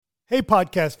Hey,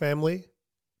 podcast family.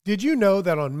 Did you know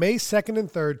that on May 2nd and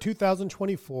 3rd,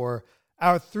 2024,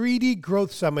 our 3D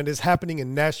Growth Summit is happening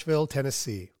in Nashville,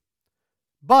 Tennessee?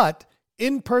 But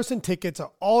in-person tickets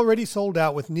are already sold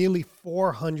out with nearly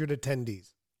 400 attendees.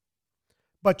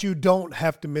 But you don't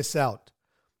have to miss out.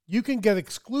 You can get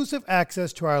exclusive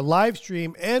access to our live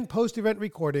stream and post-event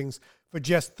recordings for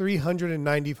just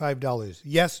 $395.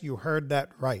 Yes, you heard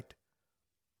that right.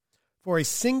 For a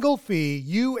single fee,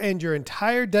 you and your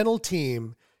entire dental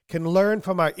team can learn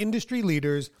from our industry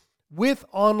leaders with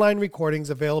online recordings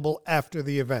available after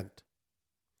the event.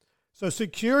 So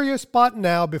secure your spot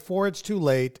now before it's too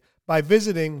late by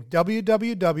visiting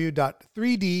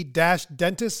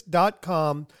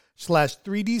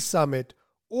www.3d-dentist.com/3D Summit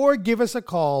or give us a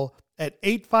call at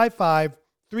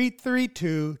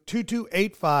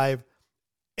 855-332-2285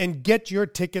 and get your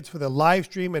tickets for the live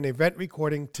stream and event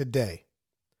recording today.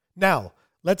 Now,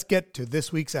 let's get to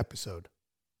this week's episode.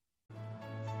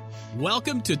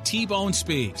 Welcome to T-Bone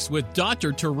Speaks with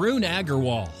Dr. Tarun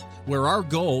Agarwal, where our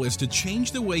goal is to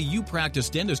change the way you practice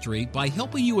dentistry by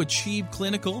helping you achieve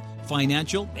clinical,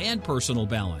 financial, and personal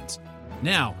balance.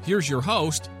 Now, here's your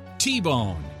host,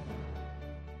 T-Bone.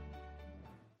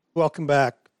 Welcome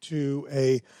back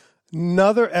to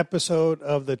another episode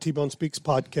of the T-Bone Speaks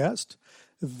podcast.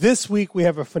 This week, we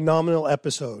have a phenomenal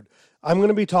episode. I'm going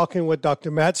to be talking with Dr.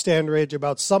 Matt Standridge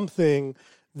about something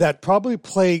that probably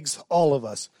plagues all of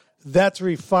us. That's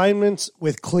refinements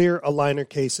with clear aligner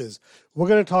cases. We're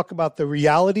going to talk about the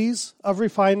realities of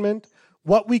refinement,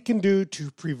 what we can do to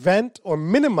prevent or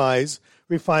minimize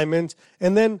refinements,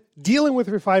 and then dealing with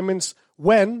refinements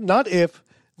when, not if,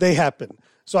 they happen.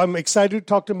 So I'm excited to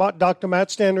talk to Dr. Matt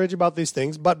Standridge about these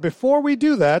things. But before we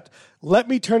do that, let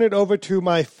me turn it over to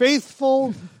my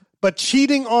faithful but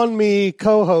cheating on me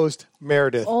co-host,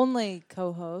 Meredith. Only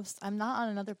co-host. I'm not on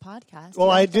another podcast.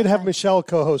 Well, I did have Michelle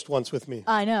co-host once with me.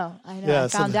 I know. Yeah, I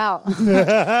found out.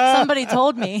 Somebody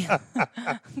told me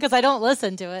because I don't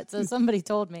listen to it. So somebody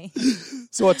told me.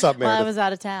 So what's up, Meredith? While I was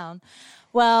out of town.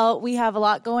 Well, we have a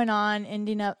lot going on,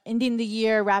 ending the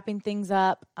year, wrapping things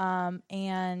up.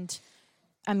 And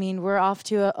I mean, we're off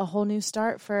to a whole new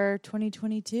start for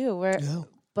 2022. We're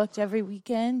booked every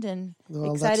weekend and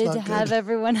excited to have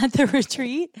everyone at the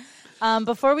retreat.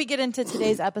 Before we get into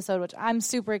today's episode, which I'm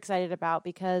super excited about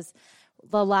because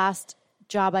the last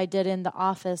job I did in the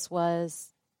office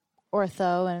was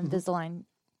ortho and Invisalign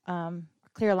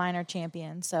clear aligner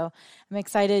champion. So I'm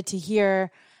excited to hear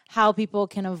how people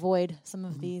can avoid some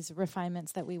of these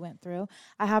refinements that we went through.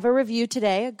 I have a review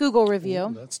today, a Google review.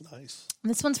 Ooh, that's nice.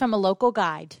 This one's from a local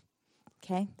guide.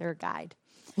 Okay, they're a guide.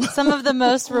 Some of the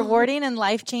most rewarding and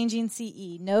life-changing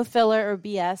CE, no filler or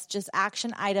BS, just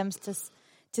action items to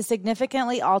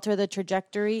significantly alter the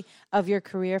trajectory of your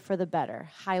career for the better.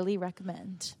 Highly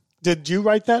recommend. Did you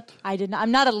write that? I did not.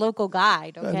 I'm not a local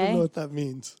guide, okay? I don't know what that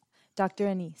means. Dr.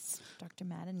 Anise. Dr.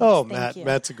 Matt Anise. Oh, Thank Matt. you.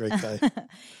 Matt's a great guy.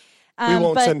 We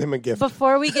won't send him a gift.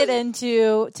 Before we get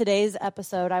into today's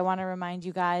episode, I want to remind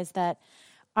you guys that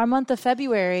our month of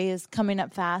February is coming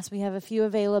up fast. We have a few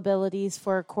availabilities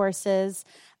for courses.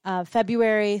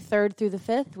 February 3rd through the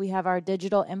 5th, we have our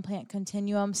digital implant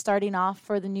continuum starting off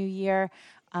for the new year.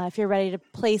 If you're ready to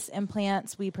place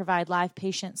implants, we provide live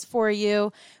patients for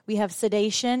you. We have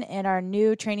sedation in our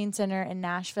new training center in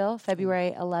Nashville,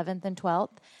 February 11th and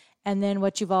 12th. And then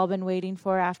what you've all been waiting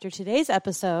for after today's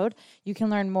episode, you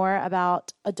can learn more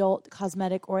about adult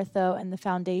cosmetic ortho and the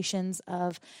foundations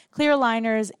of clear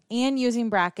aligners and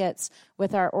using brackets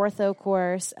with our ortho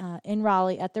course in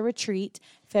Raleigh at the retreat,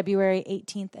 February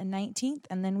 18th and 19th.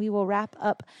 And then we will wrap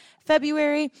up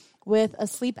February with a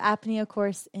sleep apnea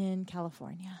course in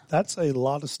California. That's a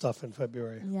lot of stuff in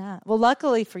February. Yeah. Well,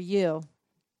 luckily for you,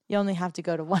 you only have to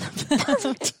go to one of them.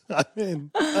 I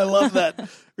mean, I love that.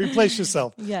 Replace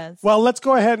yourself. Yes. Well, let's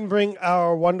go ahead and bring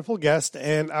our wonderful guest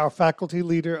and our faculty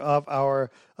leader of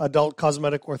our adult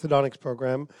cosmetic orthodontics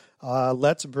program.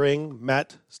 Let's bring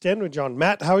Matt Standridge on.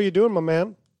 Matt, how are you doing, my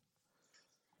man?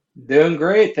 Doing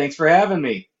great. Thanks for having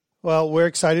me. Well, we're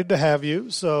excited to have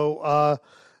you. So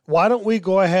why don't we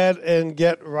go ahead and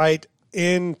get right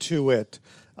into it?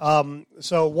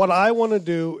 So what I want to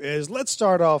do is let's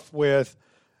start off with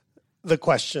the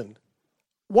question.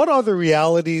 What are the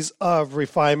realities of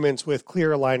refinements with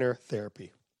clear aligner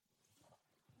therapy?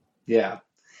 Yeah.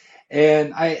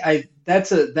 And I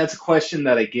that's a question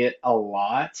that I get a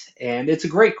lot, and it's a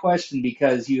great question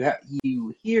because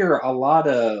you hear a lot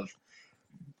of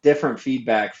different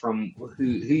feedback from who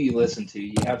you listen to.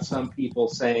 You have some people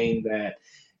saying that,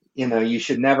 you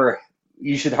should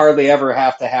hardly ever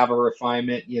have to have a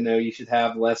refinement. You should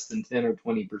have less than 10 or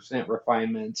 20%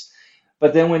 refinements.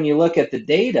 But then when you look at the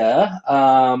data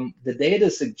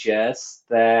suggests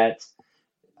that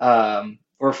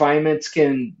refinements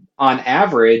can, on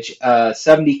average,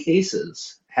 70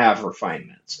 cases have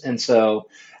refinements. And so,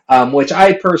 which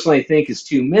I personally think is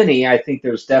too many. I think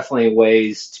there's definitely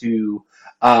ways to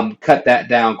cut that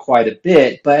down quite a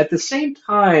bit. But at the same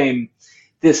time,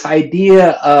 this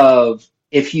idea of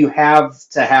if you have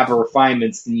to have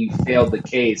refinements, then you failed the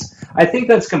case, I think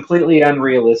that's completely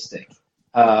unrealistic.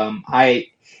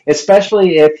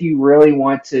 Especially if you really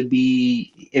want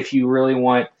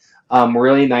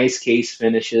really nice case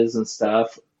finishes and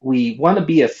stuff, we want to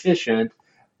be efficient,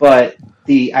 but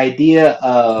the idea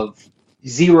of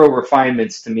zero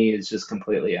refinements to me is just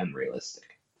completely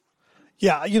unrealistic.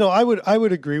 Yeah, I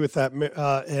would agree with that.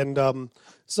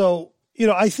 So,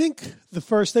 I think the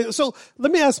first thing, so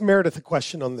let me ask Meredith a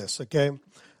question on this, okay?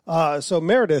 So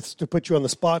Meredith, to put you on the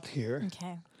spot here.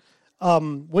 Okay.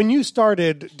 When you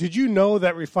started, did you know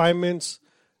that refinements,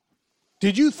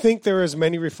 did you think there were as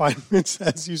many refinements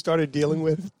as you started dealing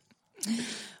with?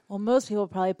 Well, most people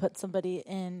probably put somebody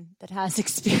in that has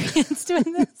experience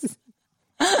doing this.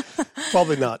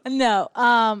 Probably not. No,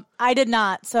 I did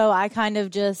not. So I kind of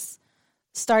just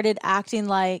started acting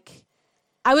like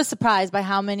I was surprised by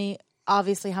how many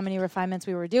refinements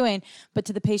we were doing. But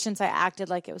to the patients, I acted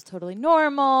like it was totally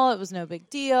normal. It was no big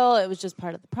deal. It was just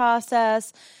part of the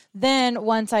process. Then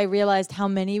once I realized how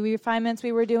many refinements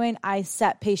we were doing, I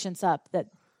set patients up that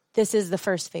this is the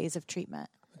first phase of treatment.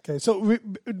 Okay, so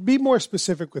be more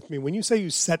specific with me. When you say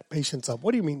you set patients up,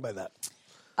 what do you mean by that?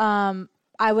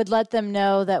 I would let them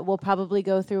know that we'll probably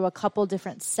go through a couple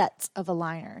different sets of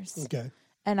aligners. Okay.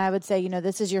 And I would say,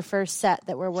 this is your first set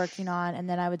that we're working on. And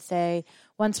then I would say,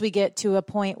 once we get to a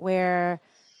point where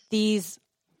these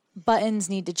buttons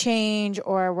need to change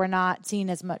or we're not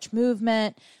seeing as much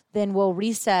movement, then we'll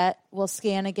reset, we'll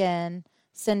scan again,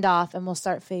 send off, and we'll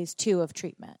start phase 2 of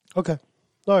treatment. Okay.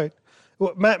 All right.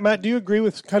 Well, Matt, do you agree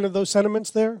with kind of those sentiments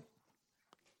there?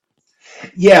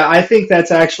 Yeah, I think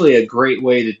that's actually a great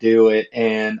way to do it.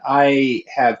 And I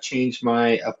have changed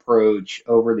my approach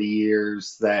over the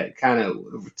years that kind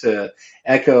of to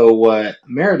echo what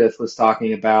Meredith was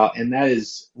talking about, and that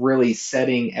is really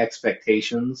setting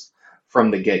expectations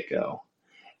from the get-go.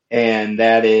 And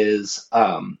that is,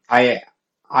 I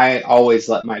always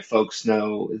let my folks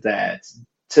know that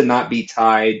to not be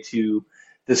tied to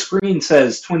the screen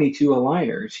says 22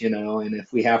 aligners, and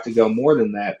if we have to go more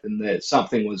than that, then that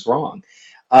something was wrong.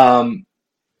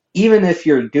 Even if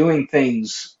you're doing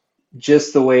things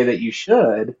just the way that you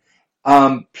should,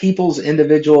 people's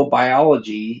individual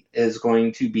biology is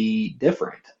going to be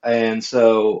different. And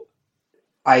so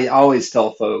I always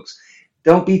tell folks,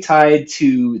 don't be tied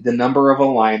to the number of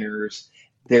aligners.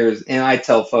 And I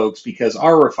tell folks, because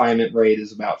our refinement rate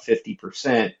is about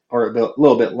 50% or a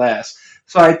little bit less.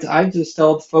 So I just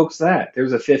tell folks that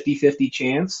there's a 50-50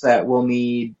 chance that we'll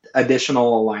need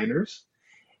additional aligners.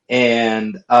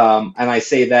 And I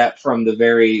say that from the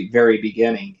very, very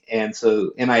beginning. And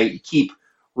I keep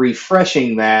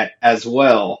refreshing that as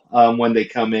well when they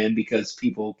come in, because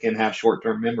people can have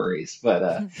short-term memories.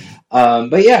 But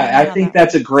yeah, I think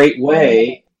that's a great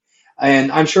way.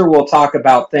 And I'm sure we'll talk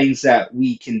about things that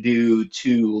we can do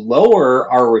to lower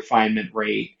our refinement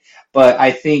rate. But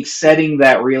I think setting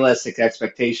that realistic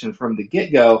expectation from the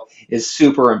get-go is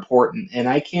super important. And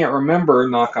I can't remember,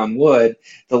 knock on wood,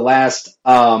 the last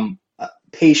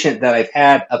patient that I've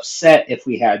had upset if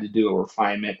we had to do a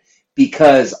refinement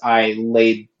because I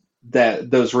laid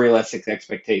those realistic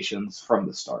expectations from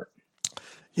the start.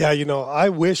 Yeah, I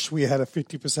wish we had a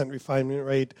 50% refinement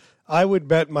rate. I would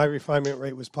bet my refinement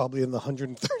rate was probably in the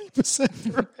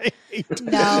 130% rate.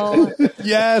 No.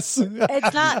 Yes.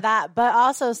 It's not that, but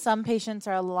also some patients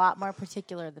are a lot more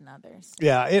particular than others.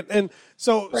 Yeah,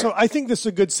 so I think this is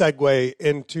a good segue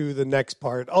into the next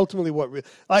part. Ultimately,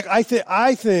 I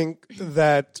think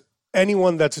that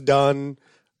anyone that's done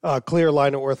clear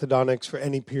aligner orthodontics for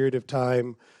any period of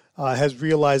time has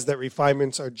realized that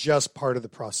refinements are just part of the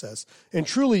process. And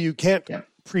truly, you can't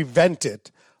prevent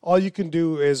it. All you can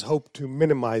do is hope to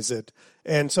minimize it.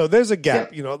 And so there's a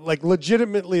gap.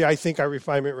 Legitimately, I think our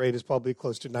refinement rate is probably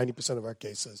close to 90% of our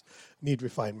cases need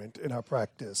refinement in our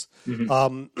practice.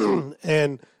 Mm-hmm.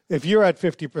 And if you're at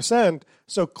 50%,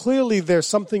 so clearly there's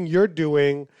something you're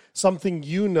doing, something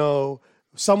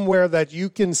somewhere that you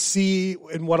can see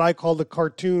in what I call the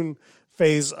cartoon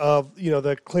phase of,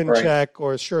 the ClinCheck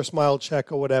or Sure Smile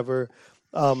check or whatever,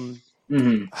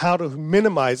 how to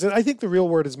minimize it. I think the real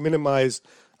word is minimize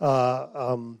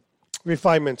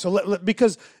refinement. So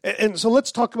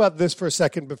let's talk about this for a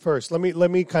second. But first, let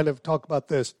me kind of talk about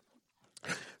this.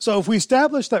 So if we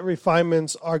establish that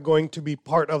refinements are going to be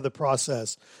part of the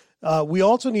process, we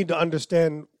also need to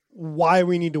understand why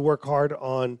we need to work hard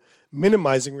on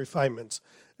minimizing refinements.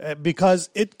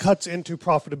 Because it cuts into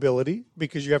profitability,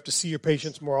 because you have to see your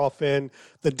patients more often.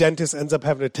 The dentist ends up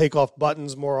having to take off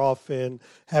buttons more often,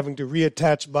 having to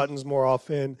reattach buttons more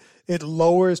often. It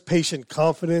lowers patient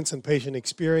confidence and patient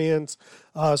experience.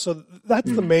 So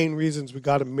that's the main reasons we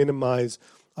got to minimize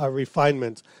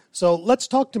refinements. So let's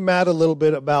talk to Matt a little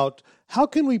bit about how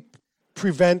can we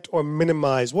prevent or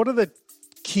minimize. What are the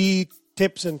key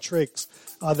tips and tricks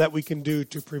that we can do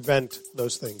to prevent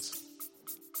those things?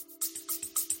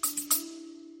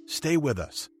 Stay with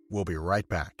us. We'll be right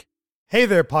back. Hey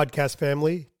there, podcast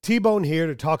family. T-Bone here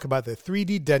to talk about the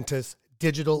 3D Dentist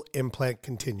Digital Implant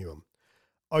Continuum.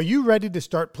 Are you ready to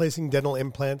start placing dental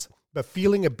implants, but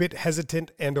feeling a bit hesitant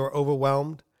and or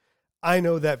overwhelmed? I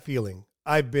know that feeling.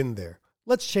 I've been there.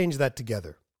 Let's change that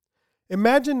together.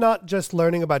 Imagine not just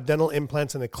learning about dental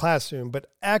implants in a classroom, but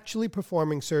actually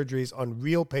performing surgeries on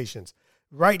real patients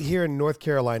right here in North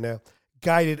Carolina,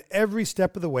 guided every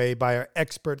step of the way by our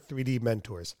expert 3D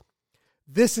mentors.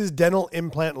 This is dental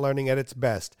implant learning at its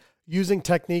best, using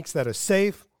techniques that are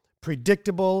safe,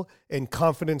 predictable, and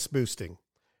confidence boosting.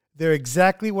 They're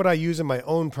exactly what I use in my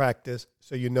own practice,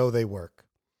 so you know they work.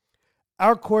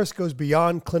 Our course goes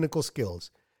beyond clinical skills.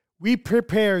 We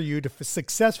prepare you to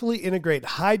successfully integrate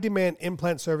high-demand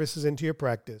implant services into your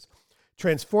practice,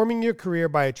 transforming your career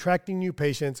by attracting new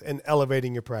patients and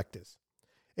elevating your practice.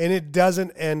 And it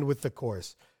doesn't end with the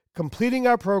course. Completing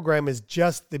our program is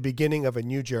just the beginning of a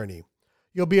new journey.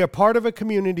 You'll be a part of a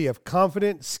community of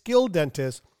confident, skilled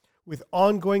dentists with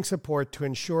ongoing support to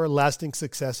ensure lasting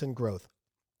success and growth.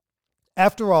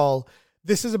 After all,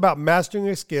 this is about mastering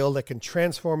a skill that can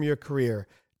transform your career,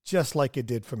 just like it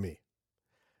did for me.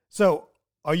 So,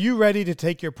 are you ready to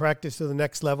take your practice to the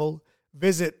next level?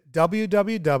 Visit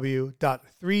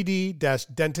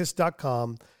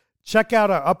www.3d-dentist.com, check out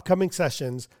our upcoming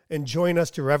sessions, and join us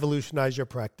to revolutionize your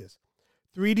practice.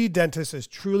 3D Dentist is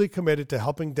truly committed to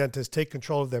helping dentists take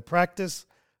control of their practice,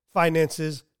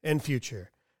 finances, and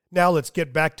future. Now let's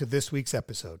get back to this week's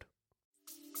episode.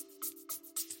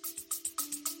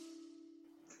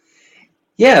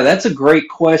 Yeah, that's a great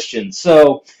question.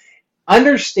 So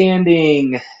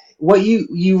understanding what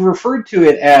you referred to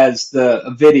it as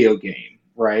the video game,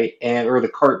 right? Or the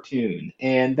cartoon.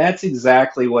 And that's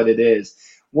exactly what it is.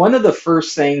 One of the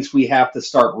first things we have to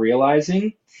start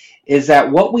realizing is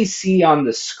that what we see on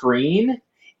the screen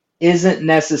isn't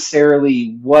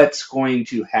necessarily what's going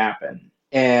to happen.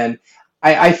 And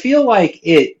I feel like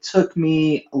it took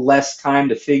me less time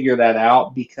to figure that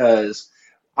out because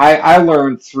I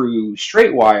learned through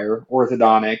straight wire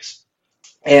orthodontics.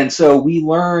 And so we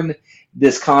learn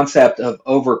this concept of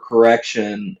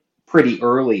overcorrection pretty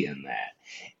early in that.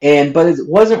 But it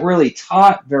wasn't really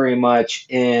taught very much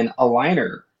in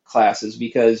aligner classes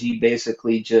because you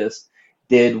basically just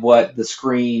did what the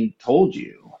screen told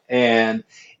you. And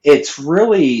it's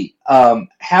really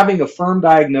having a firm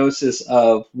diagnosis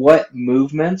of what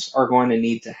movements are going to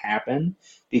need to happen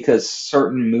because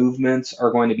certain movements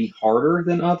are going to be harder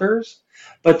than others.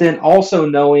 But then also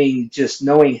knowing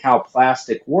how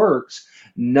plastic works,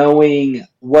 knowing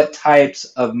what types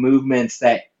of movements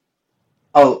that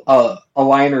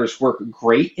aligners work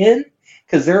great in,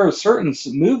 because there are certain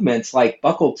movements like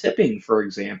buccal tipping, for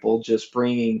example, just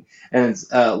bringing an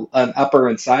upper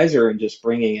incisor and just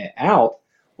bringing it out.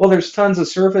 Well, there's tons of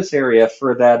surface area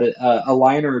for that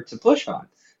aligner to push on.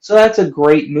 So that's a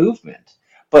great movement.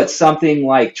 But something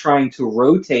like trying to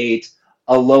rotate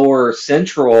a lower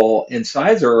central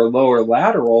incisor or lower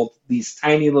lateral, these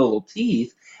tiny little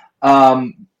teeth,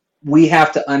 we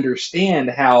have to understand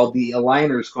how the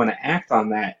aligner is going to act on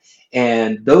that.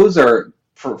 And those are,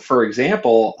 for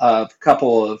example, a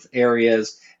couple of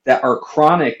areas that are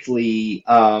chronically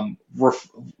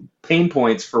pain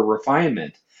points for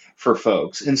refinement for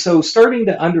folks. And so starting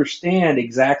to understand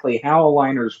exactly how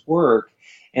aligners work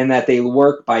and that they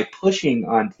work by pushing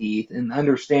on teeth and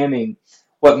understanding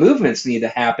what movements need to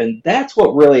happen, that's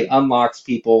what really unlocks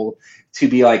people to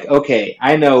be like, okay,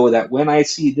 I know that when I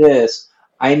see this,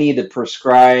 I need to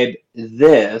prescribe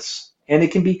this. And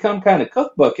it can become kind of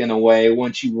cookbook in a way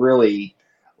once you really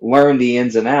learn the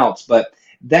ins and outs. But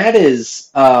that is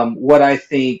what I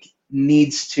think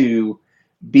needs to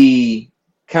be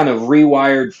kind of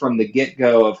rewired from the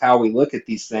get-go of how we look at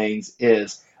these things,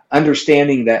 is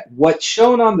understanding that what's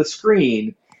shown on the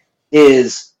screen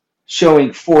is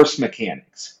showing force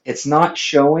mechanics. It's not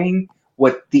showing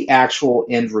what the actual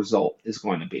end result is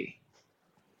going to be.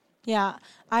 Yeah,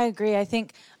 I agree. I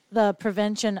think the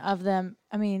prevention of them,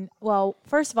 I mean, well,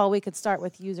 first of all, we could start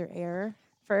with user error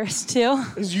first too.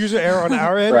 Is user error on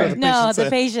our end? Right. Or The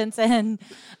patient's end.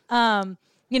 It's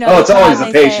always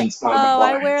the patient's Oh,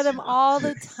 non-compliance. I wear them all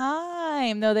the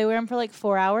time. No, they wear them for like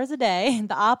 4 hours a day.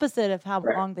 The opposite of how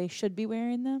Right. long they should be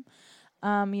wearing them.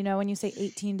 When you say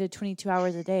 18 to 22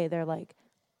 hours a day, they're like,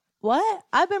 what?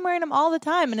 I've been wearing them all the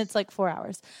time, and it's like 4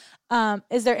 hours.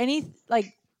 Is there any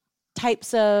like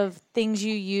types of things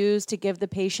you use to give the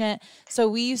patient? So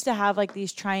we used to have like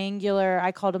these triangular,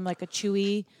 I called them like a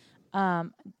chewy. The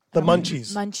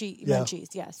munchies.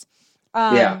 Munchies, yes.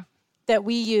 Yeah. That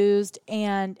we used,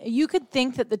 and you could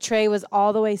think that the tray was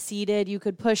all the way seated. You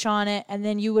could push on it, and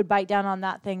then you would bite down on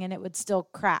that thing, and it would still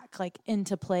crack like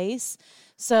into place.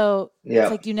 So Yeah.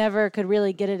 it's like you never could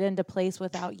really get it into place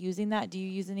without using that. Do you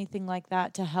use anything like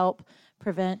that to help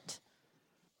prevent?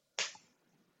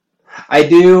 I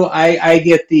do. I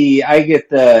get the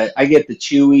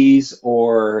Chewies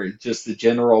or just the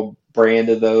general brand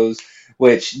of those.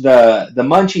 Which the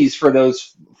munchies, for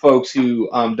those folks who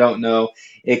don't know,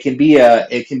 it can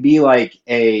be like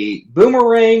a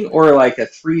boomerang or like a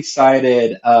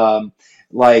three-sided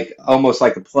like almost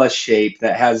like a plus shape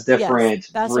that has different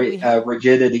that's what we have.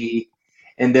 rigidity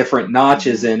and different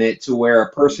notches in it, to where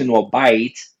a person will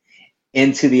bite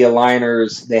into the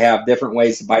aligners. They have different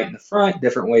ways to bite in the front,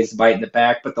 different ways to bite in the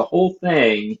back, but the whole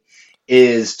thing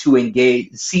is to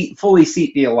fully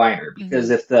seat the aligner, because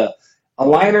if the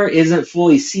aligner isn't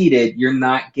fully seated, you're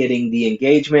not getting the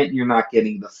engagement, you're not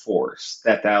getting the force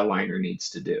that aligner needs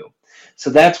to do. So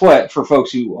that's what, for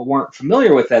folks who weren't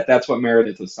familiar with that, that's what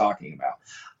Meredith was talking about.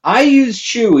 I use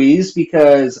Chewies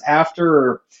because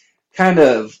after kind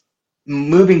of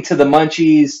moving to the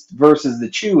munchies versus the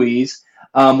Chewies,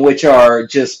 which are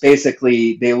just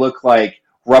basically, they look like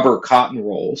rubber cotton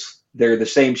rolls. They're the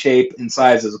same shape and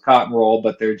size as a cotton roll,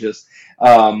 but they're just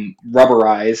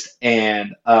rubberized,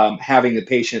 and having the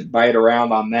patient bite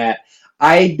around on that,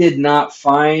 I did not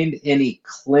find any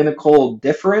clinical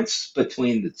difference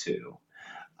between the two.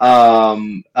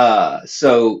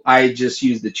 So I just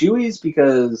use the Chewies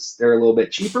because they're a little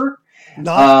bit cheaper.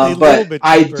 Not a little bit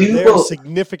cheaper. They're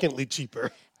significantly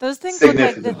cheaper. Those things look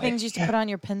like the things you used to put on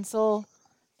your pencil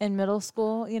in middle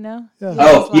school, you know? Yeah.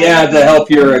 Oh, yeah, to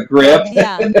help your grip.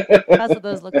 Yeah, that's what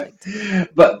those look like too.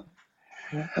 But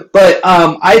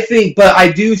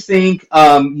I do think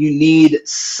you need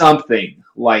something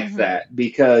like that,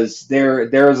 because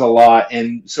there's a lot,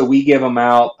 and so we give them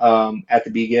out at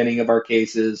the beginning of our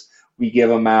cases. We give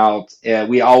them out.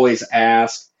 We always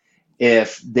ask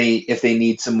if they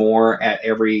need some more at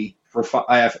every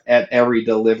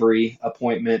delivery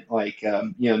appointment, like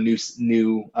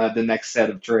the next set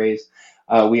of trays.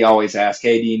 We always ask,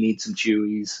 hey, do you need some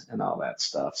Chewies and all that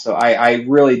stuff? So I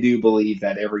really do believe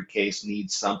that every case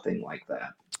needs something like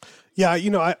that. Yeah,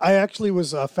 I actually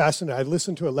was fascinated. I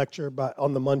listened to a lecture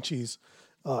on the munchies,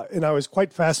 and I was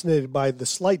quite fascinated by the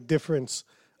slight difference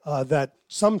that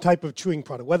some type of chewing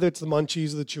product, whether it's the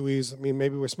munchies or the Chewies, I mean,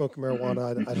 maybe we're smoking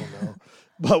marijuana, I don't know.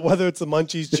 But whether it's the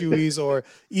munchies, Chewies, or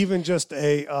even just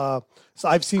so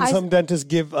I've seen some dentists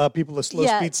give people a slow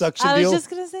speed suction deal. I was just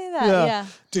going to say that,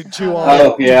 to chew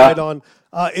on, to bite on.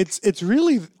 It's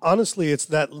really, honestly, it's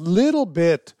that little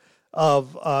bit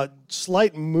of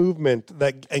slight movement,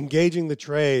 that engaging the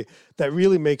tray, that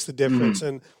really makes the difference.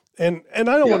 And I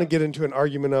don't want to get into an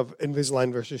argument of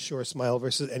Invisalign versus Sure Smile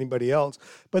versus anybody else,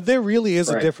 but there really is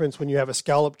a difference when you have a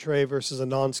scallop tray versus a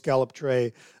non-scallop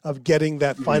tray of getting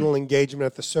that final engagement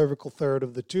at the cervical third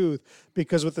of the tooth.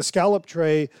 Because with the scallop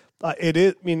tray,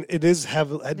 it does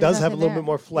have a little bit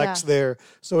more flex there,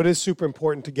 so it is super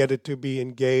important to get it to be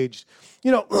engaged.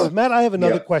 Matt, I have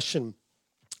another question.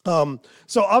 So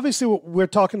obviously we're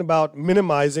talking about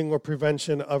minimizing or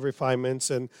prevention of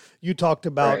refinements, and you talked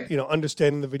about,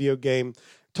 understanding the video game.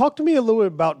 Talk to me a little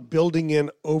bit about building in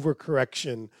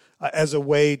overcorrection as a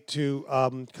way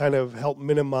to kind of help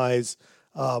minimize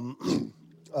the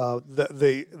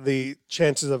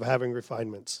chances of having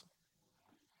refinements.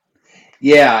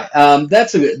 Yeah,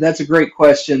 that's a great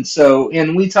question. So,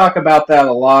 and we talk about that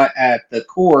a lot at the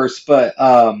course, but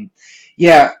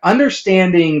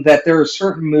understanding that there are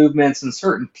certain movements and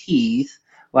certain teeth,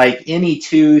 like any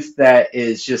tooth that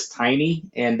is just tiny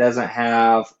and doesn't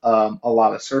have a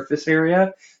lot of surface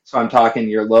area. So I'm talking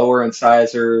your lower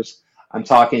incisors, I'm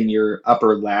talking your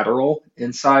upper lateral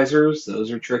incisors.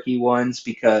 Those are tricky ones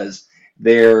because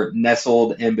they're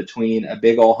nestled in between a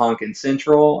big ol' honkin'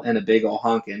 central and a big ol'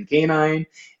 honkin' canine.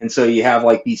 And so you have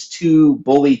like these two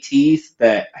bully teeth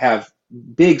that have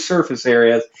big surface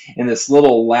areas and this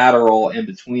little lateral in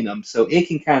between them. So it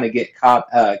can kind of get caught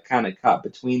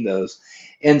between those.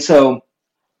 And so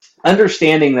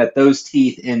understanding that those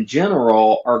teeth in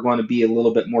general are going to be a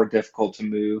little bit more difficult to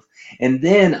move, and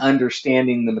then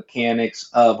understanding the mechanics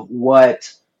of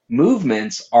what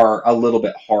movements are a little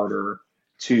bit harder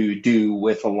to do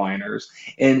with aligners.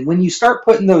 And when you start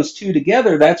putting those two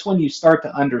together, that's when you start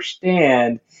to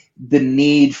understand the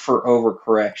need for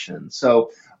overcorrection. So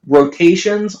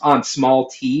rotations on small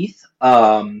teeth,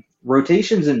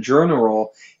 rotations in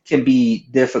general can be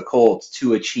difficult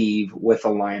to achieve with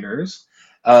aligners.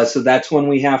 So that's when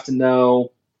we have to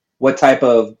know what type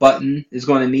of button is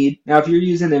going to need. Now, if you're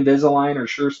using Invisalign or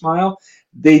SureSmile,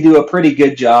 they do a pretty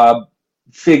good job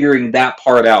figuring that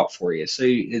part out for you. So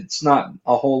it's not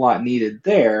a whole lot needed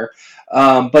there.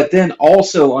 But then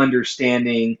also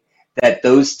understanding that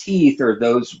those teeth or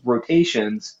those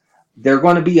rotations, they're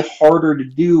going to be harder to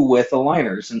do with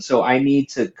aligners. And so I need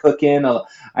to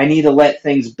I need to let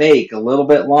things bake a little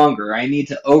bit longer. I need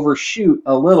to overshoot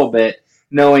a little bit,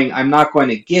 knowing I'm not going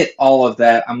to get all of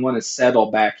that. I'm going to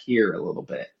settle back here a little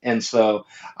bit. And so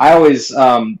I always,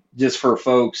 just for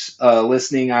folks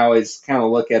listening, I always kind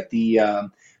of look at the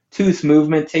tooth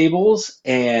movement tables,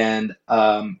 and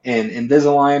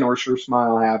Invisalign or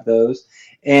SureSmile have those.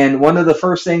 And one of the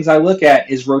first things I look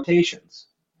at is rotations.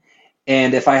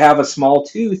 And if I have a small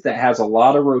tooth that has a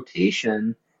lot of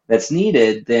rotation that's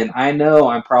needed, then I know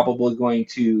I'm probably going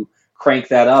to crank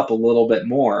that up a little bit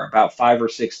more, about 5 or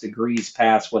 6 degrees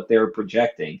past what they're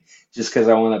projecting, just because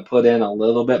I want to put in a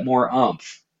little bit more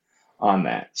oomph on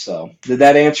that. So did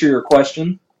that answer your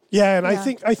question? Yeah, and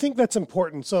yeah. I think that's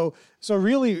important. So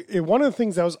really, one of the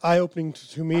things that was eye-opening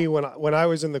to me when I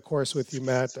was in the course with you,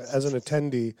 Matt, as an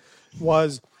attendee,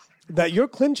 was that your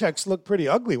ClinChecks look pretty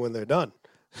ugly when they're done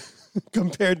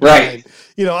compared to mine.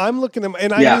 You know, I'm looking at,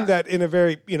 and I mean that in a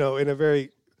very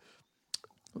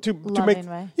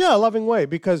loving way,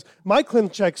 because my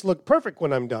ClinChecks look perfect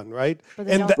when I'm done, right? But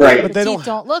they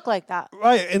don't look like that,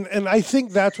 right? And I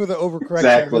think that's where the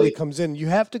overcorrection really comes in. You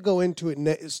have to go into it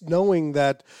knowing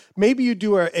that maybe you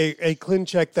do a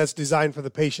ClinCheck that's designed for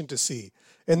the patient to see,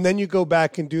 and then you go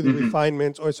back and do the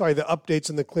refinements, the updates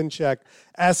in the ClinCheck,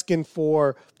 asking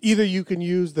for either you can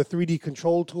use the 3D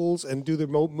control tools and do the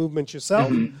movements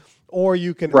yourself. Or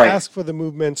you can ask for the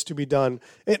movements to be done.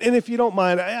 And if you don't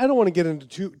mind, I don't want to get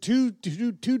into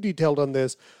too detailed on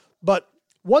this, but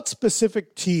what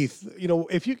specific teeth,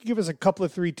 if you could give us a couple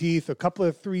of 3 teeth, a couple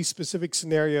of 3 specific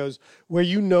scenarios where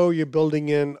you're building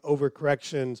in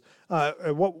overcorrections,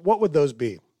 what would those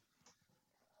be?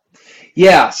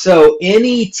 Yeah, so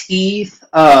any teeth,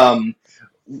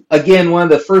 again, one of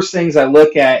the first things I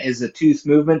look at is the tooth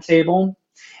movement table,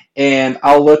 and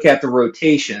I'll look at the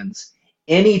rotations.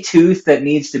 Any tooth that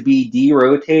needs to be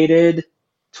derotated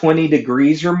 20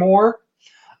 degrees or more,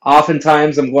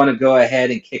 oftentimes I'm going to go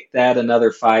ahead and kick that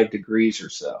another 5 degrees or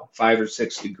so, 5 or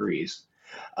 6 degrees.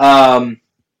 So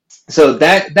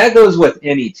that goes with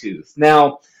any tooth.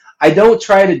 Now, I don't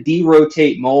try to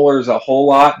derotate molars a whole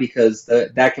lot, because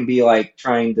that can be like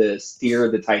trying to steer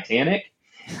the Titanic.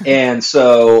 And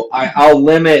so I'll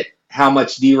limit how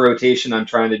much derotation I'm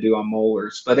trying to do on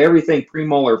molars. But everything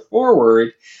premolar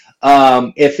forward,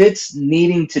 if it's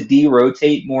needing to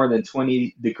derotate more than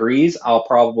 20 degrees, I'll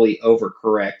probably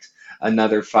overcorrect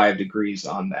another 5 degrees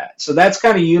on that. So that's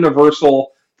kind of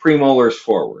universal premolars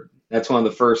forward. That's one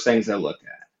of the first things I look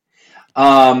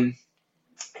at.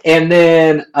 And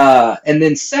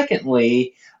then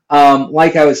secondly,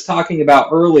 like I was talking about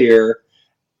earlier,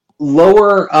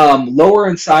 lower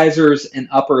incisors and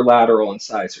upper lateral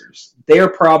incisors, they're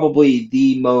probably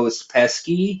the most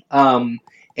pesky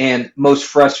and most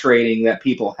frustrating that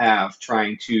people have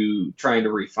trying to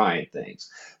refine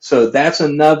things. So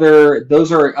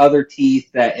those are other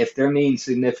teeth that if they're needing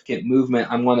significant movement,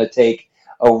 I'm going to take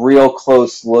a real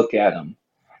close look at them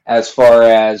as far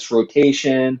as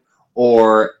rotation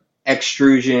or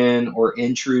extrusion or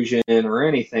intrusion or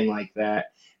anything like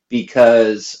that,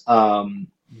 because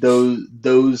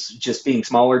those just being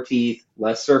smaller teeth,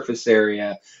 less surface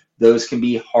area, those can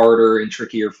be harder and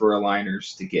trickier for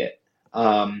aligners to get.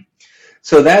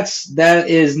 So that's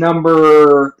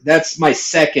my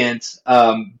second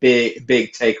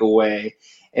big takeaway.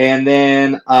 And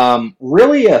then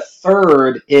really a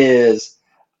third is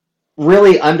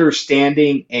really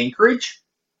understanding anchorage,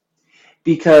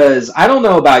 because I don't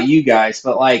know about you guys,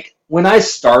 but like when I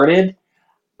started,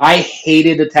 I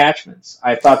hated attachments.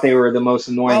 I thought they were the most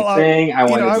annoying thing. I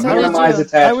wanted to minimize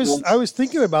attachments. I was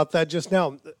thinking about that just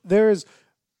now.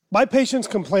 My patients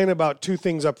complain about 2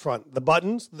 things up front. The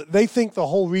buttons, they think the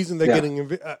whole reason they're getting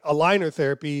aligner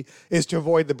therapy is to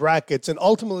avoid the brackets. And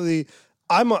ultimately,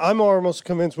 I'm almost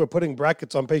convinced we're putting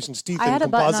brackets on patients' teeth I in had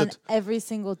composite. a button on every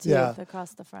single tooth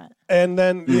across the front. And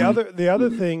then the other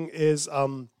thing is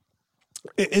the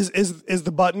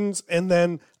buttons, and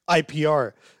then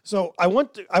IPR. So I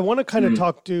want to kind of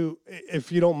talk to,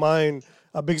 if you don't mind,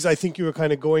 because I think you were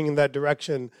kind of going in that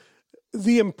direction,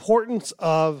 the importance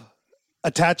of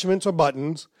attachments or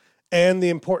buttons and the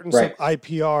importance of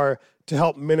IPR to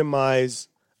help minimize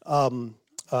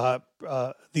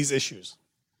these issues.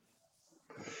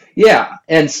 Yeah,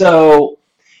 and so,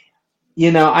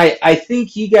 I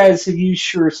think you guys have used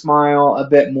SureSmile a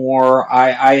bit more.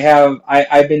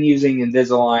 I've been using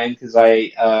Invisalign because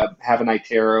I have an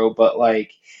iTero, but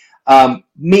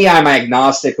me, I'm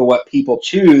agnostic of what people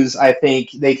choose. I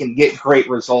think they can get great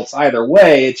results either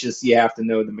way. It's just you have to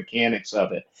know the mechanics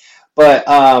of it. But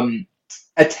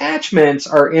attachments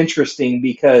are interesting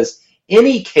because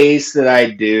any case that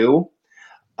I do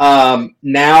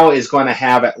now is going to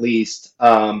have at least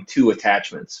 2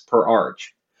 attachments per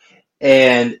arch.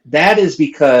 And that is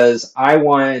because I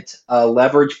want a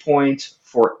leverage point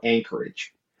for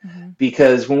anchorage. Mm-hmm.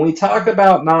 Because when we talk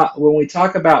about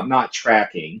not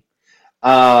tracking,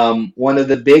 one of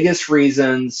the biggest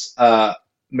reasons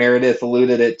Meredith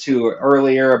alluded to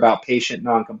earlier about patient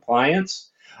noncompliance,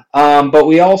 but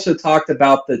we also talked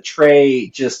about the tray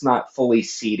just not fully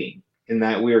seating, in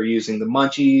that we were using the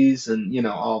munchies and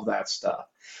all of that stuff.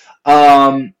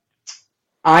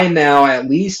 I now at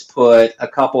least put a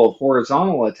couple of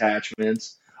horizontal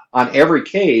attachments on every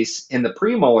case in the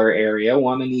premolar area,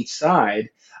 one on each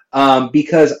side,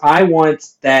 because I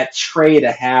want that tray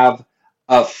to have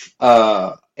a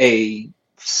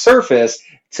surface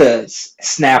to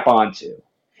snap onto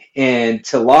and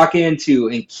to lock into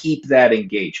and keep that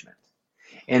engagement.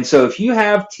 And so if you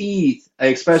have teeth,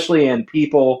 especially in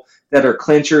people that are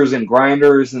clinchers and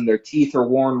grinders and their teeth are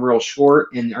worn real short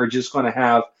and are just going to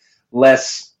have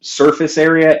less surface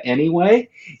area anyway,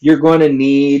 you're going to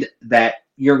need that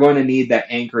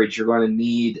anchorage. You're going to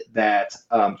need that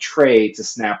tray to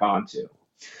snap onto.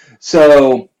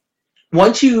 So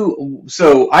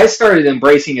I started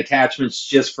embracing attachments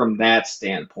just from that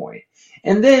standpoint.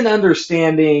 And then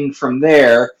understanding from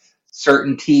there,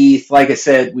 certain teeth, like I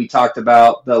said, we talked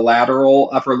about the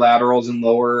upper laterals and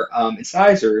lower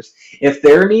incisors. If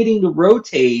they're needing to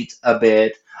rotate a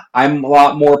bit, I'm a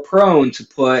lot more prone to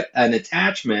put an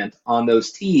attachment on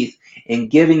those teeth and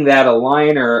giving that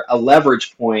aligner a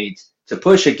leverage point to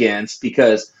push against,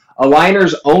 because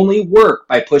aligners only work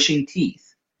by pushing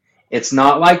teeth. It's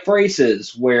not like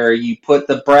braces where you put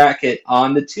the bracket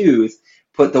on the tooth,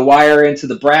 put the wire into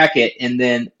the bracket, and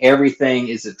then everything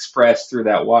is expressed through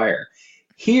that wire.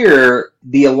 Here,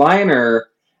 the aligner,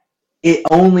 it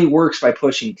only works by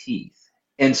pushing teeth.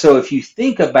 And so if you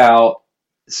think about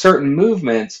certain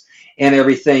movements and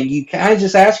everything, you kind of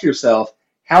just ask yourself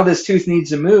how this tooth needs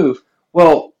to move.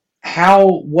 Well,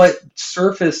 what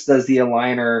surface does the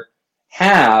aligner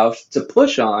have to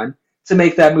push on to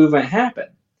make that movement happen?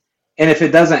 And if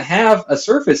it doesn't have a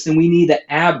surface, then we need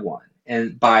to add one,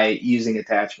 and by using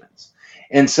attachments.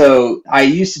 And so I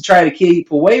used to try to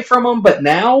keep away from them, but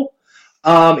now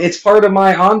it's part of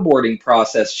my onboarding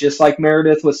process, just like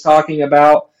Meredith was talking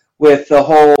about with the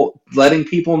whole letting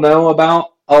people know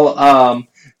about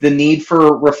the need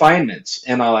for refinements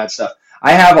and all that stuff.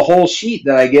 I have a whole sheet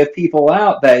that I give people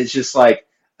out that is just like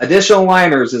additional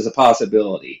liners is a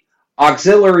possibility.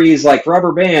 Auxiliaries like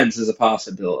rubber bands is a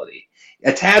possibility.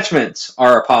 Attachments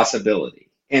are a possibility.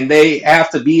 And they have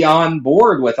to be on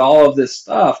board with all of this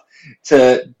stuff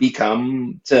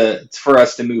for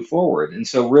us to move forward. And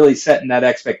so really setting that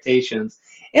expectations.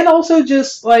 And also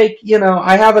just I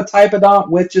have a Typodont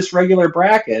with just regular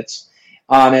brackets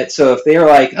on it. So if they're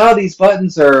like, oh, these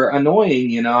buttons are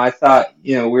annoying, I thought,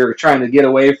 we were trying to get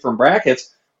away from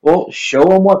brackets. Well, show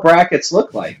them what brackets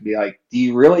look like. Be like, do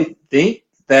you really think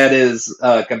that is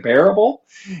comparable?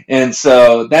 And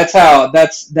so that's how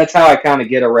I kind of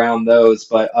get around those.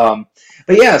 But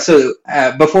yeah. So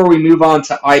before we move on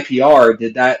to IPR,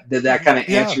 did that kind of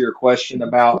answer your question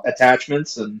about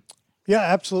attachments? And yeah,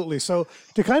 absolutely. So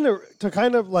to kind of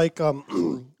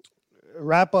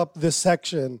wrap up this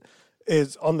section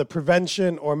is on the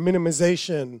prevention or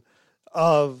minimization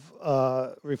of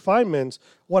refinements.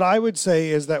 What I would say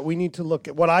is that we need to look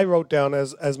at what I wrote down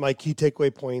as my key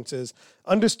takeaway points is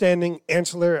understanding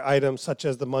ancillary items such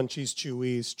as the munchies,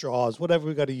 chewies, straws, whatever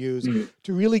we got to use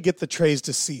to really get the trays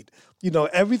to seat.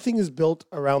 Everything is built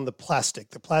around the plastic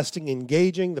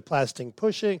engaging, the plastic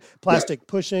pushing.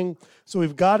 So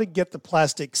we've got to get the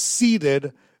plastic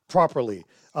seated properly.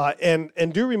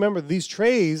 And do remember these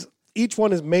trays each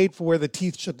one is made for where the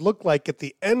teeth should look like at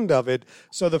the end of it.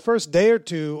 So the first day or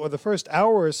two or the first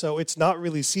hour or so, it's not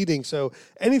really seating. So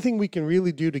anything we can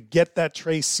really do to get that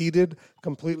tray seated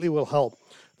completely will help.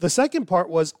 The second part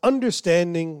was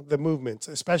understanding the movements,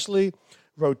 especially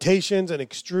rotations and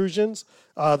extrusions,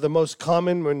 the most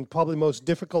common and probably most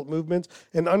difficult movements,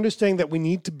 and understanding that we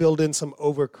need to build in some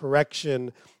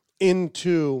overcorrection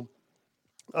into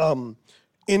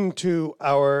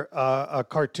our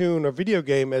cartoon or video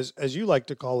game, as you like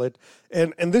to call it.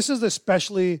 And this is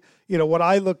especially, what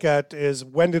I look at is,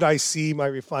 when did I see my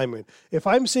refinement? If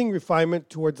I'm seeing refinement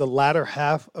toward the latter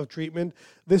half of treatment,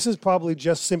 this is probably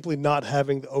just simply not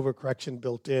having the overcorrection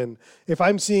built in. If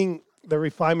I'm seeing the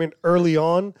refinement early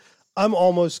on, I'm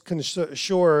almost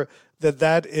sure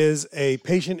that is a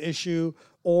patient issue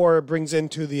or brings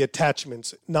into the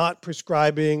attachments, not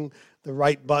prescribing the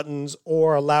right buttons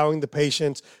or allowing the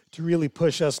patients to really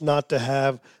push us not to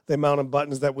have the amount of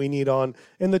buttons that we need on.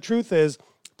 And the truth is,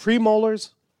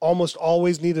 premolars almost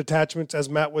always need attachments, as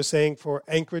Matt was saying, for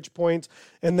anchorage points.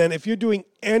 And then if you're doing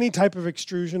any type of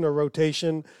extrusion or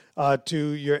rotation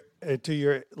to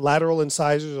your lateral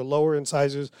incisors or lower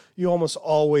incisors, you almost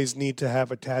always need to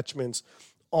have attachments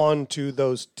onto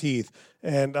those teeth.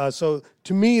 And so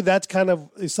to me, that's kind of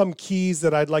some keys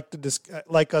that I'd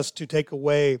like us to take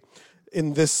away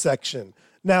in this section.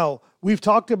 Now, we've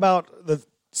talked about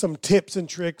some tips and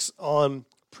tricks on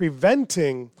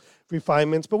preventing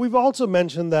refinements, but we've also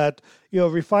mentioned that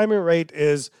refinement rate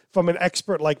is, from an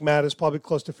expert like Matt, is probably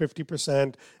close to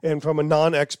 50%, and from a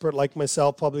non-expert like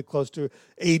myself, probably close to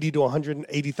 80 to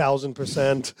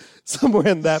 180,000%, somewhere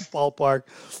in that ballpark.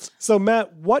 So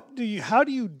Matt, how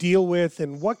do you deal with,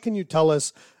 and what can you tell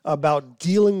us about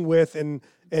dealing with and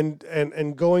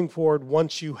going forward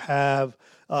once you have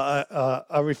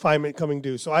a refinement coming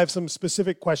due? So I have some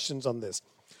specific questions on this.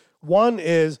 One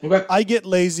is, okay, I get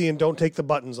lazy and don't take the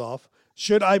buttons off.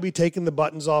 Should I be taking the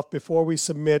buttons off before we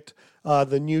submit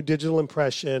the new digital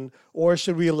impression, or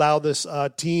should we allow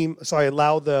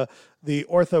the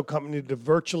ortho company to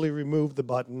virtually remove the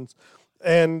buttons?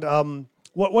 And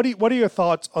what are your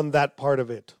thoughts on that part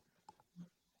of it?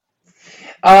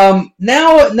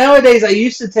 Nowadays, I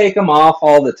used to take them off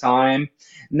all the time.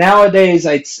 Nowadays,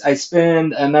 I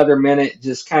spend another minute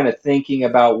just kind of thinking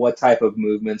about what type of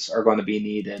movements are going to be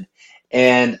needed,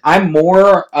 and I'm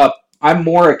more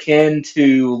akin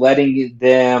to letting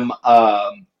them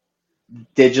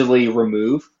digitally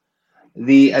remove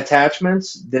the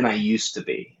attachments than I used to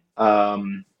be,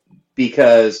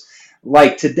 because,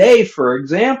 like today, for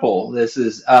example, this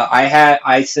is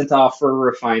I sent off for a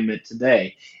refinement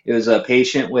today. It was a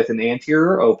patient with an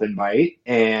anterior open bite,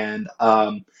 and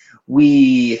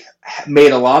we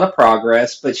made a lot of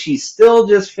progress, but she's still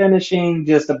just finishing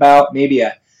just about maybe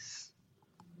a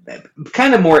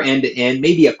kind of more end to end,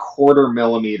 maybe a 1/4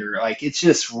 millimeter. Like, it's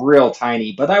just real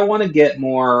tiny, but I want to get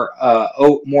more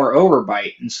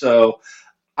overbite. And so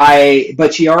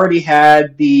but she already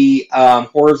had the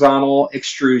horizontal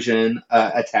extrusion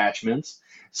attachments.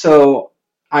 So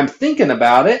I'm thinking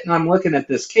about it, and I'm looking at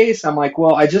this case. I'm like,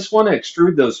 well, I just want to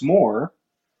extrude those more.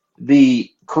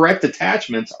 The correct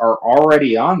attachments are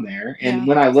already on there, and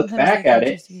when I look back at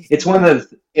it, it's one of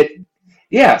the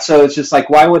so it's just like,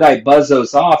 why would I buzz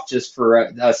those off just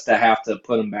for us to have to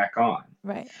put them back on?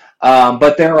 Right.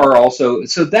 But there are also,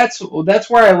 so that's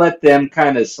where I let them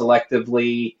kind of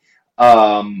selectively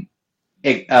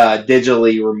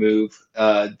digitally remove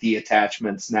the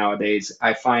attachments nowadays.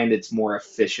 I find it's more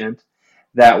efficient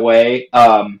that way.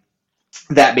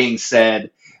 That being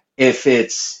said, if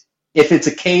it's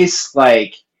a case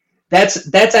like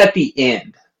that's at the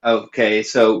end. Okay,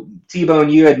 so T-Bone,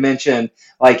 you had mentioned,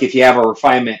 like, if you have a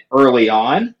refinement early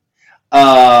on,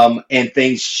 and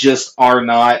things just are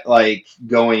not like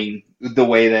going the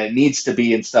way that it needs to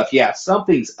be and stuff, yeah,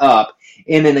 something's up.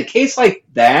 And in a case like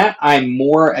that, I'm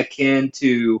more akin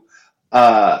to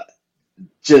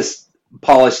just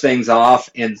polish things off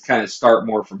and kind of start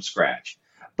more from scratch.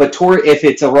 But if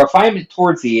it's a refinement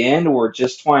towards the end, or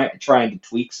just trying to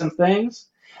tweak some things,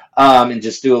 and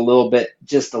just do a little bit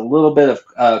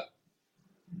of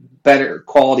better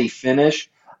quality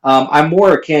finish, I'm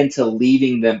more akin to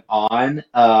leaving them on,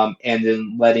 and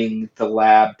then letting the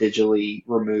lab digitally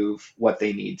remove what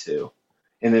they need to,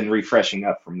 and then refreshing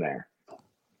up from there.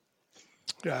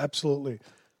 Yeah, absolutely.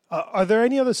 Are there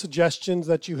any other suggestions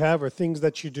that you have, or things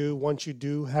that you do once you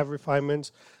do have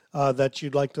refinements, that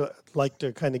you'd like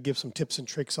to kind of give some tips and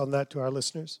tricks on that to our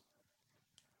listeners?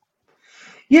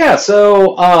 Yeah,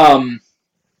 so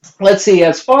let's see.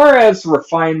 As far as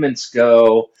refinements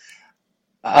go,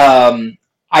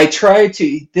 I try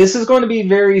to, this is going to be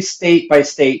very state by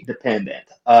state dependent.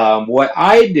 What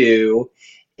I do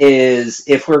is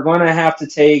if we're going to have to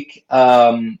take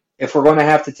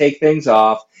things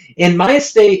off, in my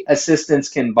state, assistants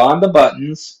can bond the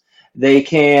buttons, they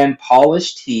can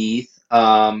polish teeth,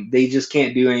 they just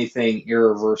can't do anything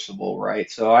irreversible, right?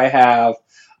 So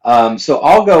so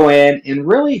I'll go in and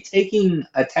really taking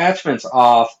attachments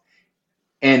off.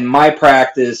 In my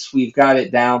practice, we've got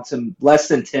it down to less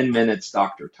than 10 minutes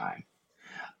doctor time.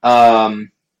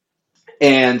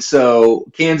 And so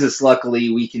Kansas, luckily,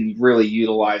 we can really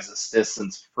utilize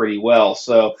assistance pretty well.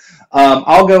 So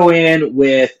I'll go in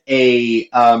with a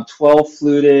 12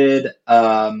 fluted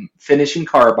finishing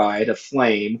carbide, a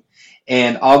flame,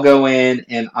 and I'll go in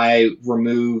and I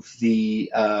remove the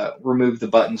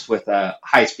buttons with a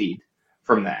high speed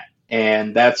from that.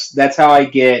 And that's how I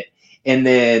get. And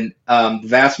then the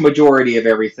vast majority of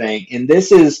everything. And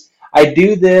I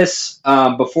do this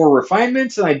before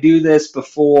refinements, and I do this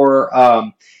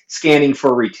before scanning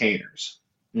for retainers.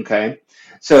 Okay,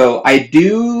 so I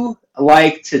do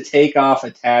like to take off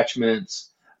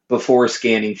attachments before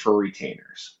scanning for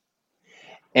retainers.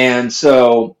 And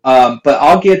so, but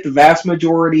I'll get the vast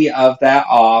majority of that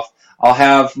off. I'll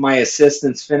have my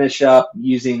assistants finish up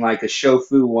using like a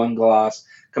Shofu one gloss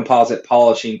composite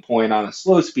polishing point on a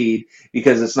slow speed,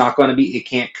 because it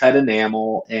can't cut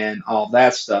enamel and all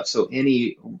that stuff. So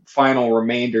any final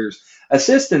remainders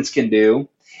assistants can do.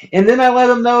 And then I let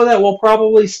them know that we'll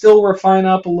probably still refine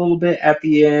up a little bit at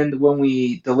the end when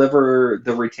we deliver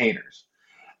the retainers,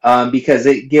 because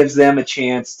it gives them a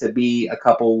chance to be a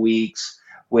couple weeks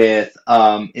with,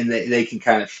 and they can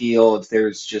kind of feel if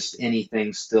there's just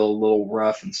anything still a little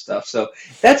rough and stuff. So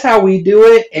that's how we do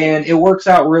it, and it works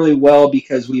out really well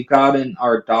because we've gotten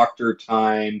our doctor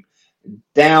time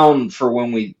down for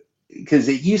because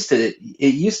it used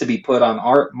to be put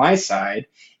on my side,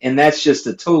 and that's just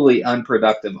a totally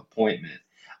unproductive appointment.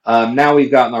 Now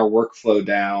we've gotten our workflow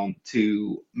down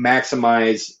to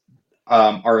maximize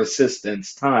our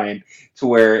assistants' time to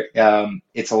where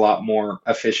it's a lot more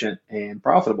efficient and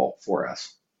profitable for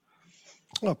us.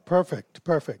 Oh, perfect.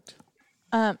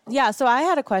 Yeah, so I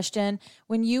had a question.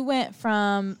 When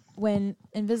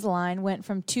Invisalign went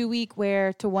from 2-week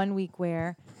wear to 1-week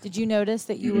wear, did you notice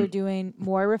that you were doing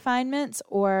more refinements,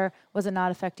 or was it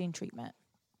not affecting treatment?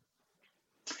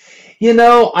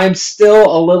 I'm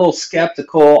still a little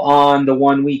skeptical on the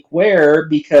 1-week wear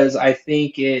because I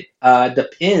think it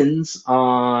depends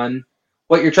on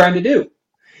what you're trying to do.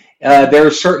 There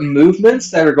are certain movements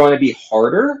that are going to be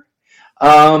harder.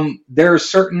 There are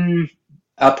certain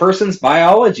person's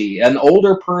biology. An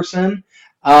older person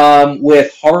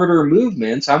with harder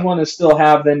movements, I'm going to still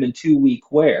have them in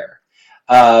 2-week wear.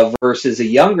 Versus a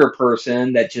younger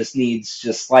person that just needs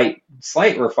slight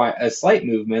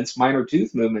movements, minor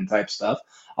tooth movement type stuff,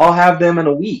 I'll have them in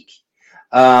a week.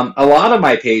 A lot of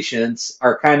my patients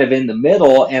are kind of in the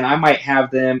middle, and I might have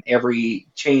them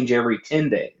change every 10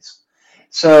 days.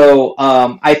 So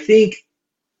I think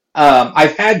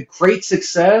I've had great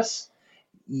success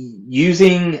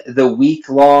using the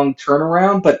week-long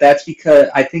turnaround, but that's because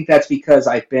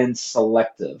I've been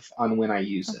selective on when I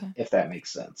use it, if that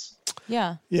makes sense.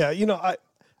 Yeah. Yeah.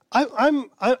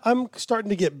 I'm starting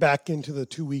to get back into the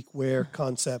 2-week wear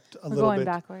concept a little bit. Going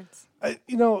backwards.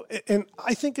 And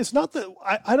I think it's not that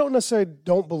I don't necessarily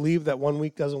don't believe that 1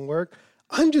 week doesn't work.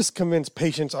 I'm just convinced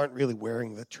patients aren't really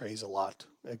wearing the trays a lot.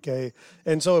 Okay.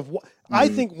 And so I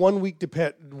think 1 week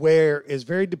wear is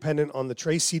very dependent on the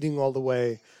tray seating all the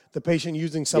way, the patient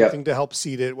using something to help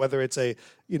seat it, whether it's a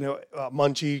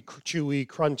munchy, chewy,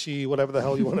 crunchy, whatever the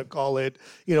hell you want to call it,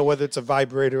 whether it's a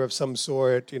vibrator of some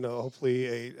sort,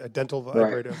 hopefully a dental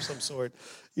vibrator of some sort,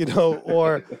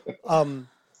 or,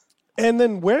 and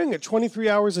then wearing it 23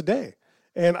 hours a day.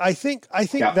 And I think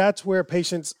that's where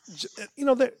patients,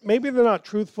 maybe they're not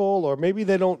truthful, or maybe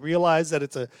they don't realize that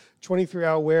it's a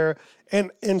 23-hour wear.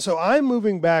 And so I'm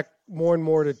moving back more and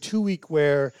more to 2-week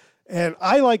wear. And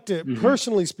I like to,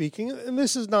 personally speaking, and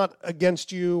this is not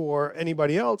against you or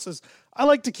anybody else, I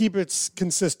like to keep it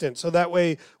consistent. So that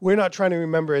way we're not trying to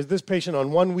remember, is this patient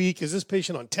on 1 week? Is this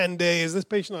patient on 10 days? Is this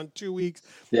patient on 2 weeks?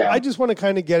 Yeah. I just want to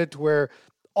kind of get it to where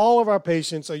all of our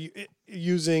patients are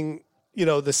using,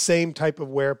 the same type of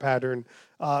wear pattern,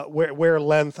 wear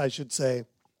length, I should say.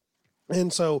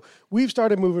 And so we've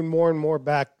started moving more and more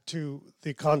back to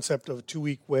the concept of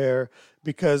 2-week wear,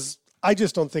 because I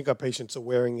just don't think our patients are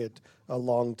wearing it a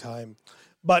long time.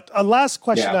 But a last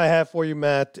question I have for you,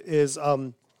 Matt, is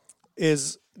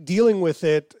dealing with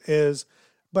it and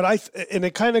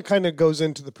it kind of goes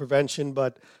into the prevention,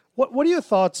 but what are your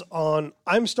thoughts on,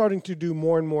 I'm starting to do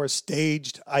more and more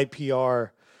staged IPR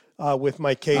with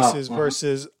my cases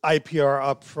versus IPR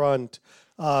up front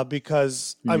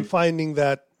because I'm finding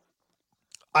that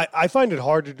I find it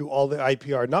hard to do all the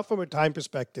IPR, not from a time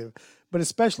perspective, but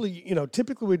especially,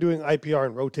 typically we're doing IPR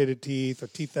in rotated teeth or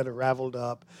teeth that are raveled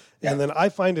up. Yeah. And then I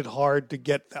find it hard to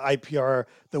get the IPR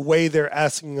the way they're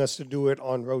asking us to do it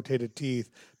on rotated teeth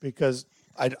because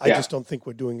I just don't think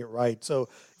we're doing it right. So,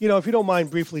 if you don't mind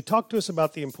briefly, talk to us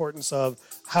about the importance of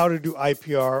how to do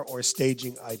IPR or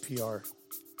staging IPR.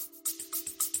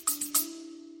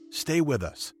 Stay with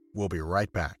us. We'll be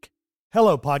right back.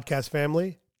 Hello, podcast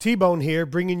family. T-Bone here,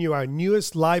 bringing you our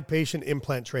newest live patient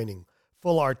implant training,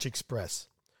 Full Arch Express.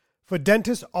 For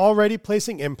dentists already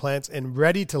placing implants and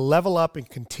ready to level up and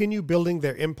continue building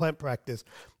their implant practice,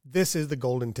 this is the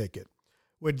golden ticket.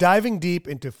 We're diving deep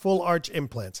into full arch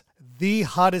implants, the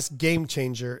hottest game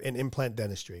changer in implant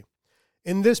dentistry.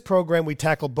 In this program, we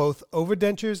tackle both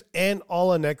overdentures and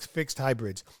all-on-X fixed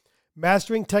hybrids,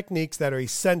 mastering techniques that are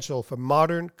essential for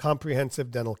modern,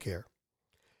 comprehensive dental care.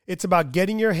 It's about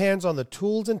getting your hands on the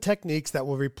tools and techniques that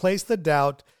will replace the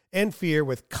doubt and fear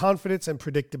with confidence and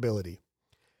predictability.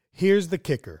 Here's the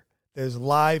kicker. There's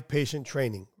live patient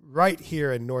training right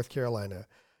here in North Carolina.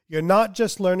 You're not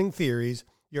just learning theories.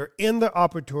 You're in the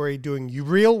operatory doing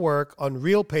real work on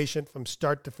real patient from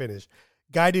start to finish,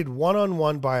 guided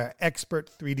one-on-one by our expert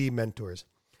 3D mentors.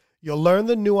 You'll learn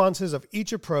the nuances of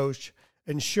each approach,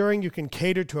 ensuring you can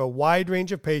cater to a wide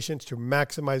range of patients to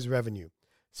maximize revenue.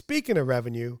 Speaking of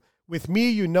revenue, with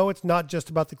me, it's not just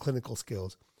about the clinical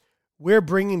skills. We're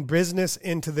bringing business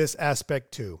into this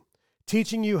aspect too,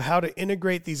 teaching you how to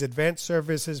integrate these advanced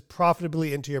services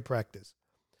profitably into your practice.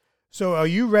 So are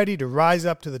you ready to rise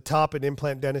up to the top in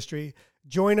implant dentistry?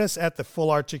 Join us at the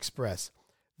Full Arch Express.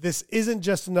 This isn't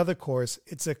just another course,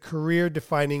 it's a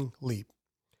career-defining leap.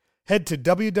 Head to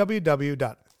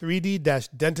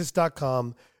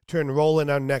www.3d-dentist.com to enroll in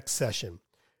our next session.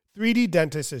 3D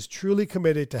Dentist is truly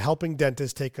committed to helping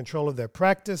dentists take control of their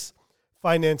practice,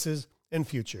 finances, and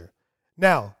future.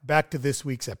 Now, back to this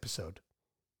week's episode.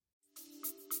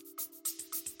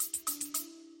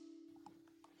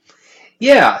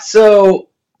 Yeah, so,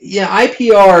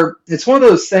 IPR, it's one of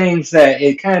those things that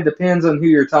it kind of depends on who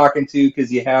you're talking to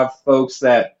because you have folks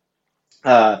that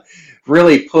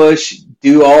really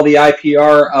do all the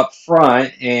IPR up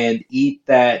front and eat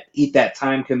that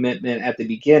time commitment at the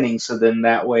beginning. So then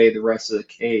that way the rest of the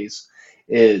case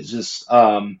is just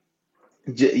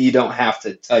you don't have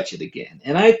to touch it again.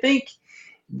 And I think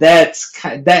that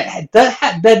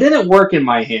didn't work in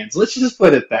my hands. Let's just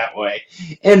put it that way.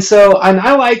 And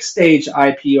I like stage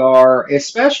IPR,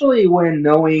 especially when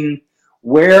knowing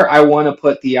where I want to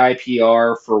put the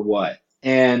IPR for what.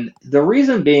 And the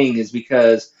reason being is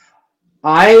because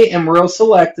I am real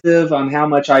selective on how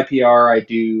much IPR I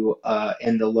do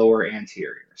in the lower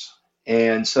anteriors.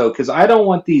 And so, because I don't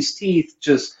want these teeth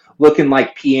just looking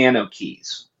like piano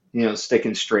keys,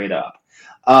 sticking straight up.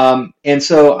 And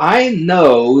so I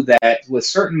know that with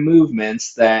certain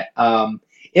movements that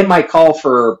it might call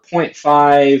for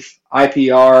 0.5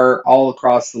 IPR all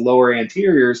across the lower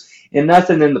anteriors and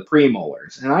nothing in the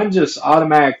premolars. And I'm just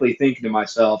automatically thinking to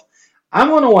myself, I'm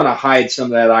going to want to hide some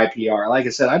of that IPR. Like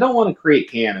I said, I don't want to create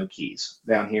piano keys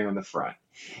down here in the front.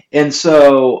 And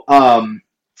so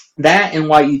that and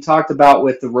what you talked about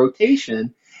with the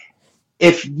rotation,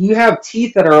 if you have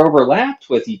teeth that are overlapped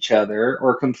with each other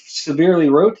or severely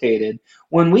rotated,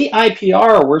 when we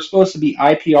IPR, we're supposed to be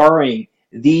IPRing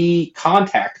the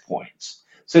contact points.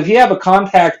 So if you have a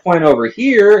contact point over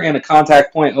here and a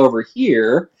contact point over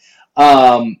here,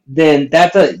 then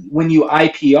when you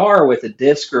IPR with a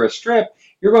disc or a strip,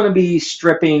 you're going to be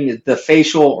stripping the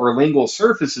facial or lingual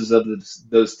surfaces of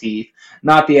those teeth,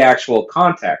 not the actual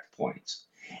contact points.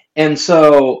 And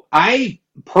so I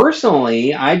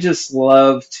just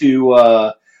love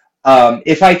to,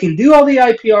 if I can do all the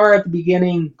IPR at the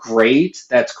beginning, great,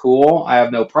 that's cool. I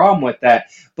have no problem with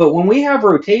that. But when we have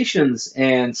rotations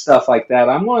and stuff like that,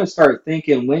 I'm going to start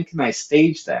thinking, when can I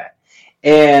stage that?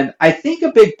 And I think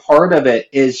a big part of it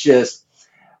is just,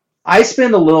 I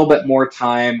spend a little bit more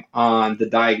time on the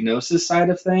diagnosis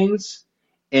side of things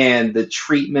and the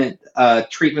treatment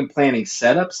planning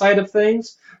setup side of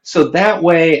things. So that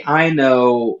way I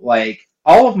know,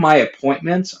 all of my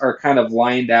appointments are kind of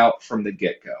lined out from the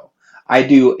get-go. I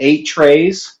do 8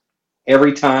 trays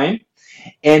every time.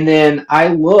 And then I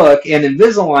look, and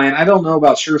Invisalign, I don't know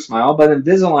about SureSmile, but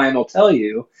Invisalign will tell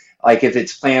you, if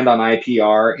it's planned on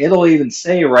IPR, it'll even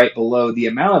say right below the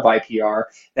amount of IPR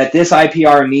that this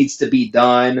IPR needs to be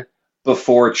done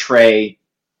before tray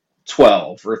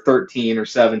 12 or 13 or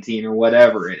 17 or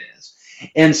whatever it is.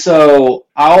 And so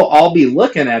I'll be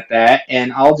looking at that,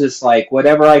 and I'll just like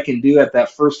whatever I can do at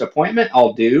that first appointment,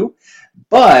 I'll do.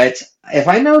 But if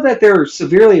I know that they're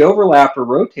severely overlapped or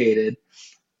rotated,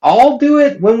 I'll do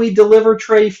it when we deliver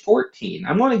tray 14.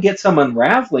 I'm going to get some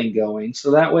unraveling going,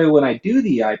 so that way when I do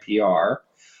the IPR,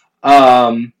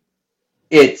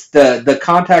 it's the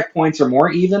contact points are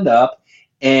more evened up,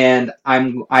 and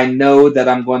I know that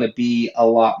I'm going to be a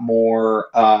lot more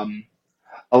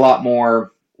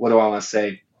what do I want to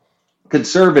say,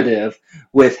 conservative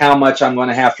with how much I'm going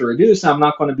to have to reduce. I'm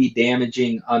not going to be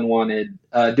doing unwanted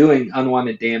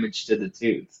damage to the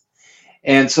tooth.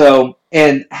 And so,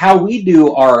 and how we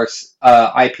do our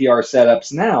IPR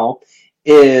setups now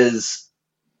is,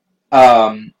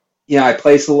 I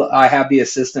have the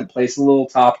assistant place a little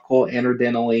topical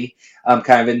interdentally,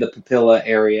 kind of in the papilla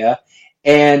area,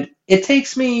 and it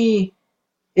takes me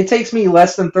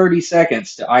less than 30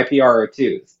 seconds to IPR a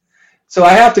tooth. So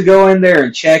I have to go in there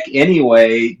and check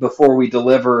anyway before we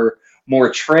deliver more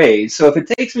trays. So if it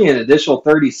takes me an additional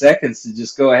 30 seconds to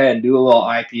just go ahead and do a little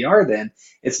IPR, then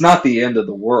it's not the end of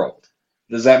the world.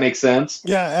 Does that make sense?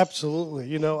 Yeah, absolutely.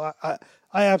 You know, I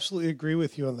absolutely agree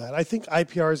with you on that. I think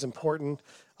IPR is important.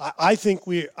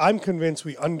 I'm convinced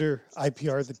we under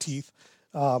IPR the teeth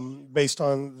based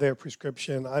on their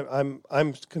prescription.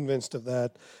 I'm convinced of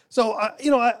that. So,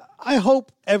 I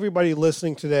hope everybody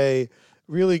listening today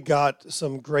really got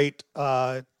some great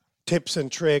tips and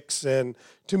tricks. And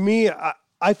to me,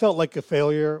 I felt like a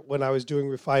failure when I was doing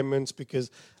refinements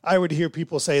because I would hear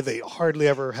people say they hardly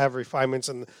ever have refinements,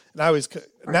 and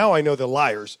now I know they're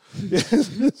liars.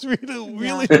 It's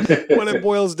really what it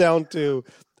boils down to.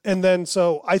 And then,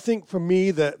 so I think for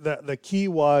me, the key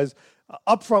was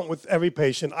upfront with every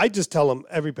patient. I just tell them,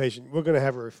 every patient, we're going to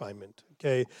have a refinement.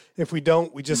 Okay. If we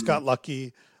don't, we just got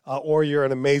lucky. Or you're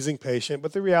an amazing patient.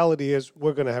 But the reality is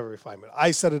we're going to have a refinement.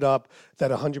 I set it up that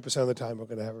 100% of the time we're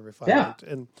going to have a refinement.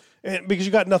 Yeah. And because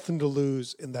you got nothing to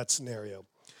lose in that scenario.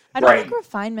 I don't think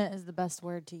refinement is the best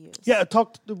word to use. Yeah,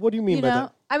 what do you mean by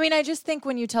that? I mean, I just think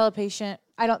when you tell a patient,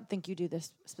 I don't think you do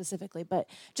this specifically, but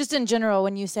just in general,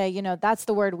 when you say, that's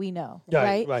the word we know,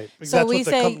 right? Right. So that's we what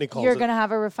the say company calls you're it. going to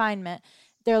have a refinement.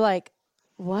 They're like,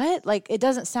 what? Like, it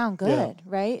doesn't sound good,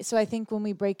 right? So I think when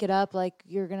we break it up, like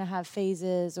you're going to have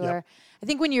phases, or I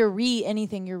think when you're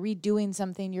anything, you're redoing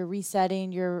something, you're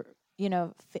resetting, you're,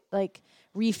 like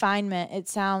refinement, it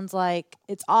sounds like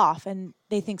it's off and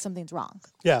they think something's wrong.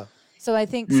 Yeah. So I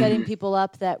think setting people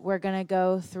up that we're going to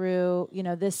go through,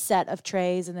 this set of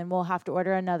trays and then we'll have to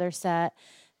order another set,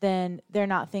 then they're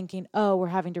not thinking, oh, we're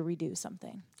having to redo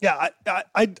something. Yeah,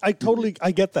 I totally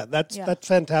get that. That's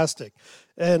fantastic.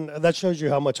 And that shows you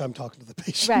how much I'm talking to the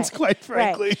patients, quite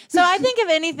frankly. Right. So I think if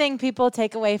anything people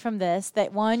take away from this,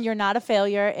 that one, you're not a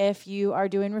failure if you are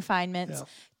doing refinements. Yeah.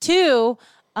 Two,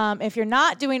 if you're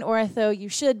not doing ortho, you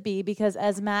should be, because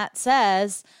as Matt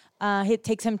says, it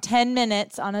takes him 10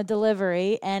 minutes on a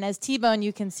delivery. And as T-Bone,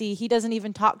 you can see, he doesn't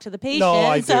even talk to the patient. No,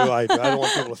 I do. I don't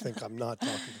want people to think I'm not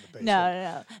talking to the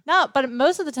patient. No. But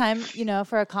most of the time,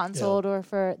 for a consult or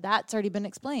for that's already been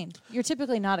explained. You're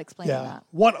typically not explaining that.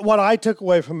 What I took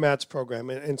away from Matt's program,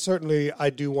 and certainly I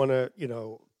do want to,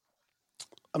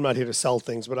 I'm not here to sell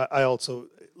things, but I also,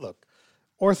 look,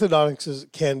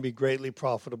 orthodontics can be greatly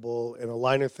profitable, and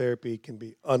aligner therapy can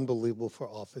be unbelievable for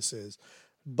offices.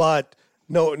 But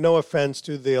no offense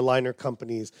to the aligner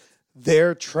companies,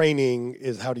 their training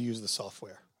is how to use the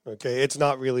software. Okay, it's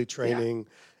not really training.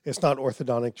 Yeah. It's not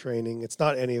orthodontic training. It's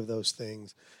not any of those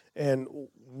things. And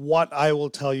what I will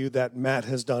tell you that Matt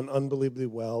has done unbelievably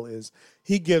well is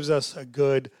he gives us a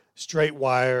good straight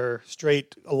wire,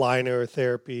 straight aligner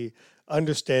therapy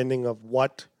understanding of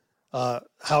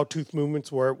how tooth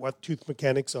movements work, what tooth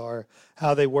mechanics are,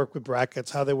 how they work with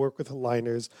brackets, how they work with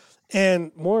aligners,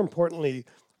 and more importantly,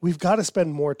 we've got to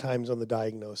spend more time on the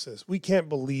diagnosis. We can't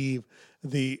believe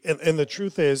and the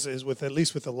truth is with, at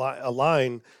least with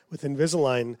Align, with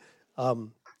Invisalign,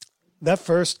 that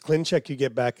first ClinCheck you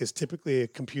get back is typically a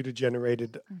computer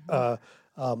generated,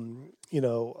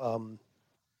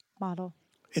 model.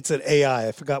 It's an AI.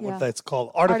 I forgot what that's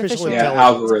called. Artificial intelligence.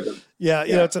 Algorithm. Yeah,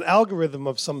 it's an algorithm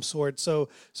of some sort. So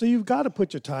you've got to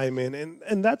put your time in,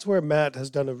 and that's where Matt has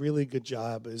done a really good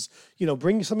job. Is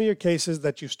bring some of your cases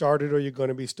that you started or you're going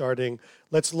to be starting.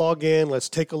 Let's log in. Let's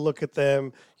take a look at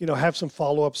them. Have some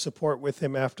follow up support with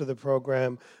him after the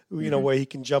program. Where he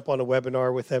can jump on a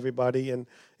webinar with everybody and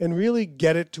really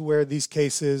get it to where these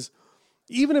cases,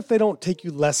 even if they don't take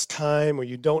you less time or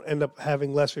you don't end up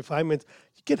having less refinements,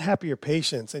 you get happier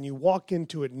patients and you walk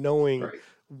into it knowing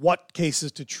what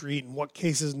cases to treat and what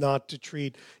cases not to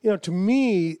treat. To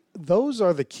me, those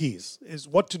are the keys, is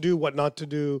what to do, what not to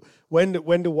do, when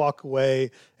to walk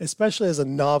away, especially as a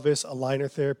novice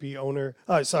aligner therapy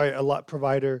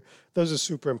provider. Those are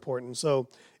super important. So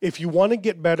if you want to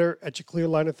get better at your clear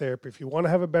aligner therapy, if you want to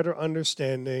have a better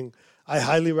understanding, I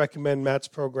highly recommend Matt's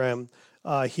program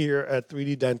here at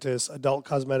 3D Dentist, Adult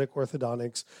Cosmetic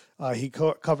Orthodontics. He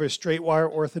covers straight wire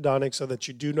orthodontics so that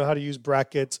you do know how to use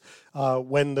brackets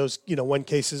when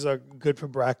cases are good for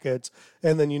brackets,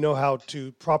 and then you know how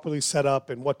to properly set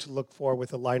up and what to look for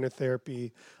with aligner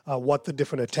therapy, what the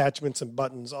different attachments and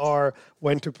buttons are,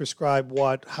 when to prescribe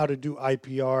what, how to do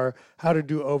IPR, how to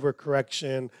do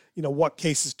overcorrection, what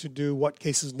cases to do, what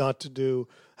cases not to do,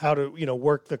 how to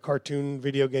work the cartoon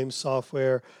video game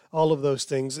software, all of those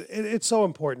things. It's so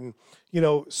important.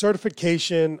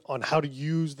 Certification on how to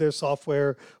use their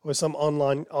software or some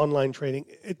online training,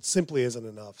 it simply isn't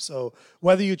enough. So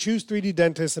whether you choose 3D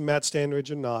Dentist and Matt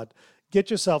Standridge or not, get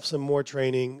yourself some more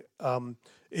training.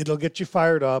 It'll get you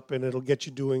fired up and it'll get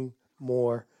you doing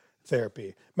more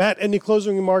therapy. Matt, any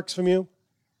closing remarks from you?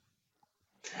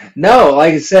 No,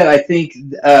 like I said, I think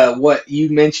what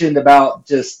you mentioned about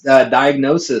just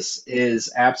diagnosis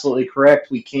is absolutely correct.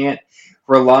 We can't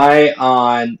rely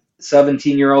on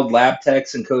 17-year-old lab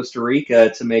techs in Costa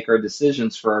Rica to make our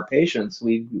decisions for our patients.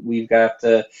 We've got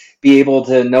to be able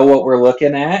to know what we're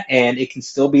looking at, and it can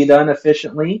still be done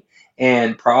efficiently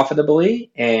and profitably.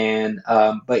 And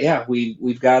but yeah,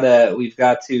 we've got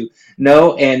to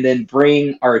know and then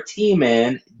bring our team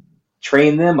in,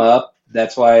 train them up.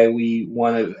 That's why we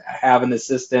want to have an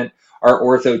assistant, our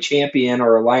ortho champion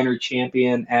or aligner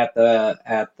champion at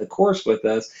the course with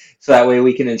us, so that way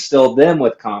we can instill them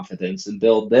with confidence and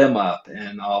build them up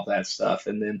and all that stuff.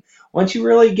 And then once you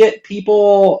really get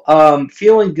people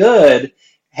feeling good,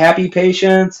 happy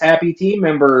patients, happy team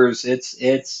members,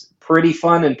 it's pretty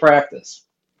fun in practice.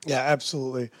 Yeah,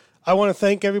 absolutely. I want to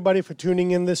thank everybody for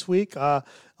tuning in this week.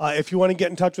 If you want to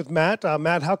get in touch with Matt,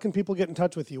 Matt, how can people get in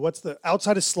touch with you? What's the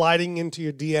outside of sliding into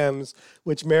your DMs,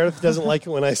 which Meredith doesn't like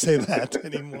it when I say that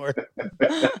anymore.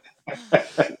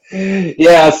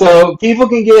 Yeah, so people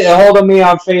can get a hold of me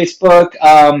on Facebook.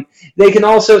 They can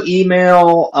also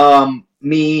email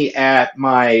me at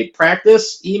my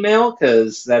practice email,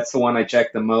 because that's the one I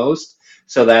check the most.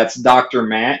 So that's Dr.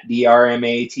 Matt,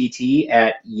 DRMATT,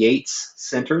 at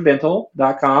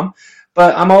yatescenterdental.com.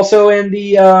 But I'm also in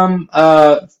the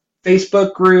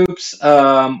Facebook groups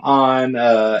on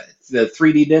the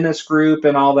 3D Dentist group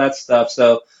and all that stuff.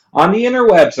 So on the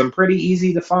interwebs, I'm pretty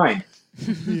easy to find.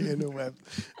 The interweb.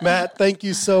 Matt, thank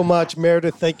you so much.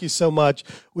 Meredith, thank you so much.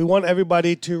 We want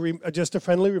everybody to, just a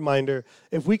friendly reminder,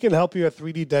 if we can help you at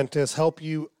 3D Dentist, help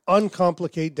you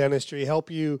uncomplicate dentistry,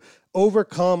 help you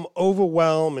overcome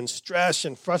overwhelm and stress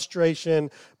and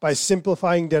frustration by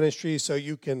simplifying dentistry so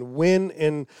you can win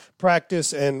in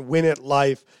practice and win at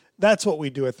life. That's what we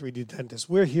do at 3D Dentist.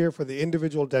 We're here for the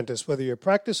individual dentist, whether you're a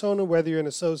practice owner, whether you're an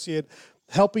associate,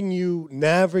 helping you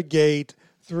navigate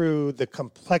through the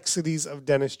complexities of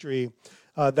dentistry.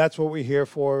 That's what we're here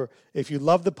for. If you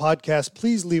love the podcast,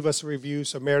 please leave us a review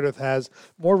so Meredith has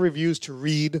more reviews to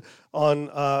read on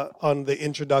the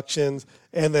introductions.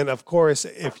 And then, of course,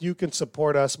 if you can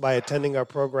support us by attending our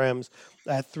programs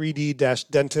at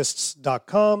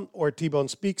 3d-dentists.com or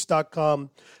tbonespeaks.com,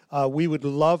 we would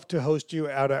love to host you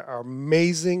at our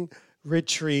amazing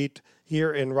retreat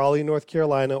here in Raleigh, North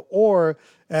Carolina, or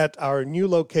at our new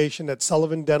location at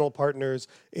Sullivan Dental Partners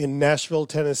in Nashville,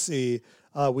 Tennessee.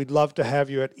 We'd love to have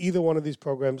you at either one of these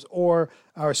programs or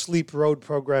our Sleep Road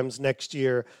programs next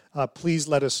year. Please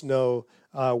let us know.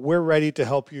 We're ready to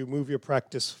help you move your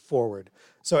practice forward.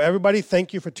 So everybody,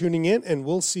 thank you for tuning in, and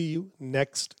we'll see you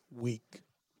next week.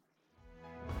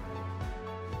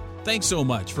 Thanks so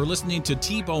much for listening to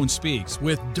T-Bone Speaks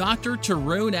with Dr.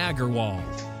 Tarun Agarwal.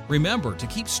 Remember to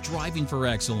keep striving for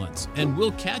excellence, and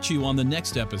we'll catch you on the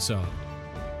next episode.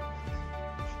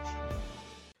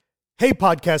 Hey,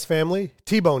 podcast family,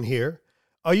 T-Bone here.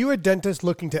 Are you a dentist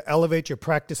looking to elevate your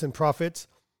practice and profits?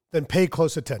 Then pay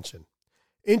close attention.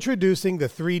 Introducing the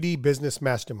 3D Business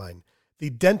Mastermind, the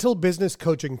dental business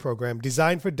coaching program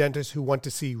designed for dentists who want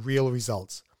to see real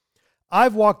results.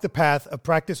 I've walked the path of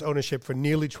practice ownership for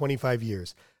nearly 25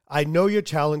 years. I know your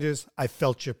challenges. I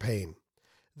felt your pain.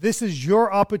 This is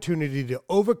your opportunity to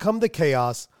overcome the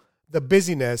chaos, the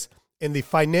busyness, and the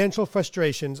financial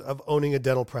frustrations of owning a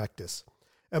dental practice.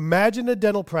 Imagine a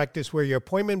dental practice where your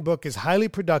appointment book is highly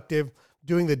productive,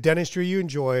 doing the dentistry you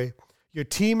enjoy, your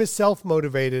team is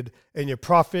self-motivated, and your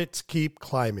profits keep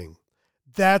climbing.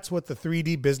 That's what the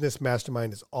 3D Business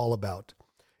Mastermind is all about.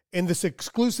 In this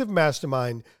exclusive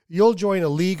mastermind, you'll join a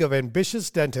league of ambitious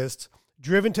dentists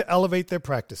driven to elevate their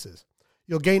practices.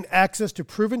 You'll gain access to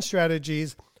proven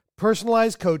strategies,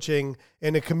 personalized coaching,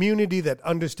 and a community that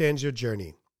understands your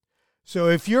journey. So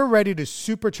if you're ready to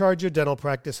supercharge your dental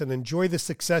practice and enjoy the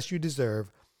success you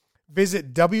deserve,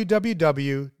 visit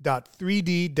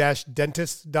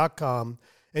www.3d-dentists.com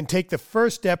and take the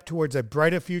first step towards a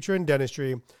brighter future in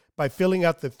dentistry by filling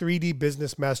out the 3D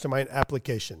Business Mastermind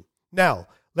application. Now,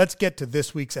 let's get to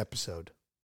this week's episode.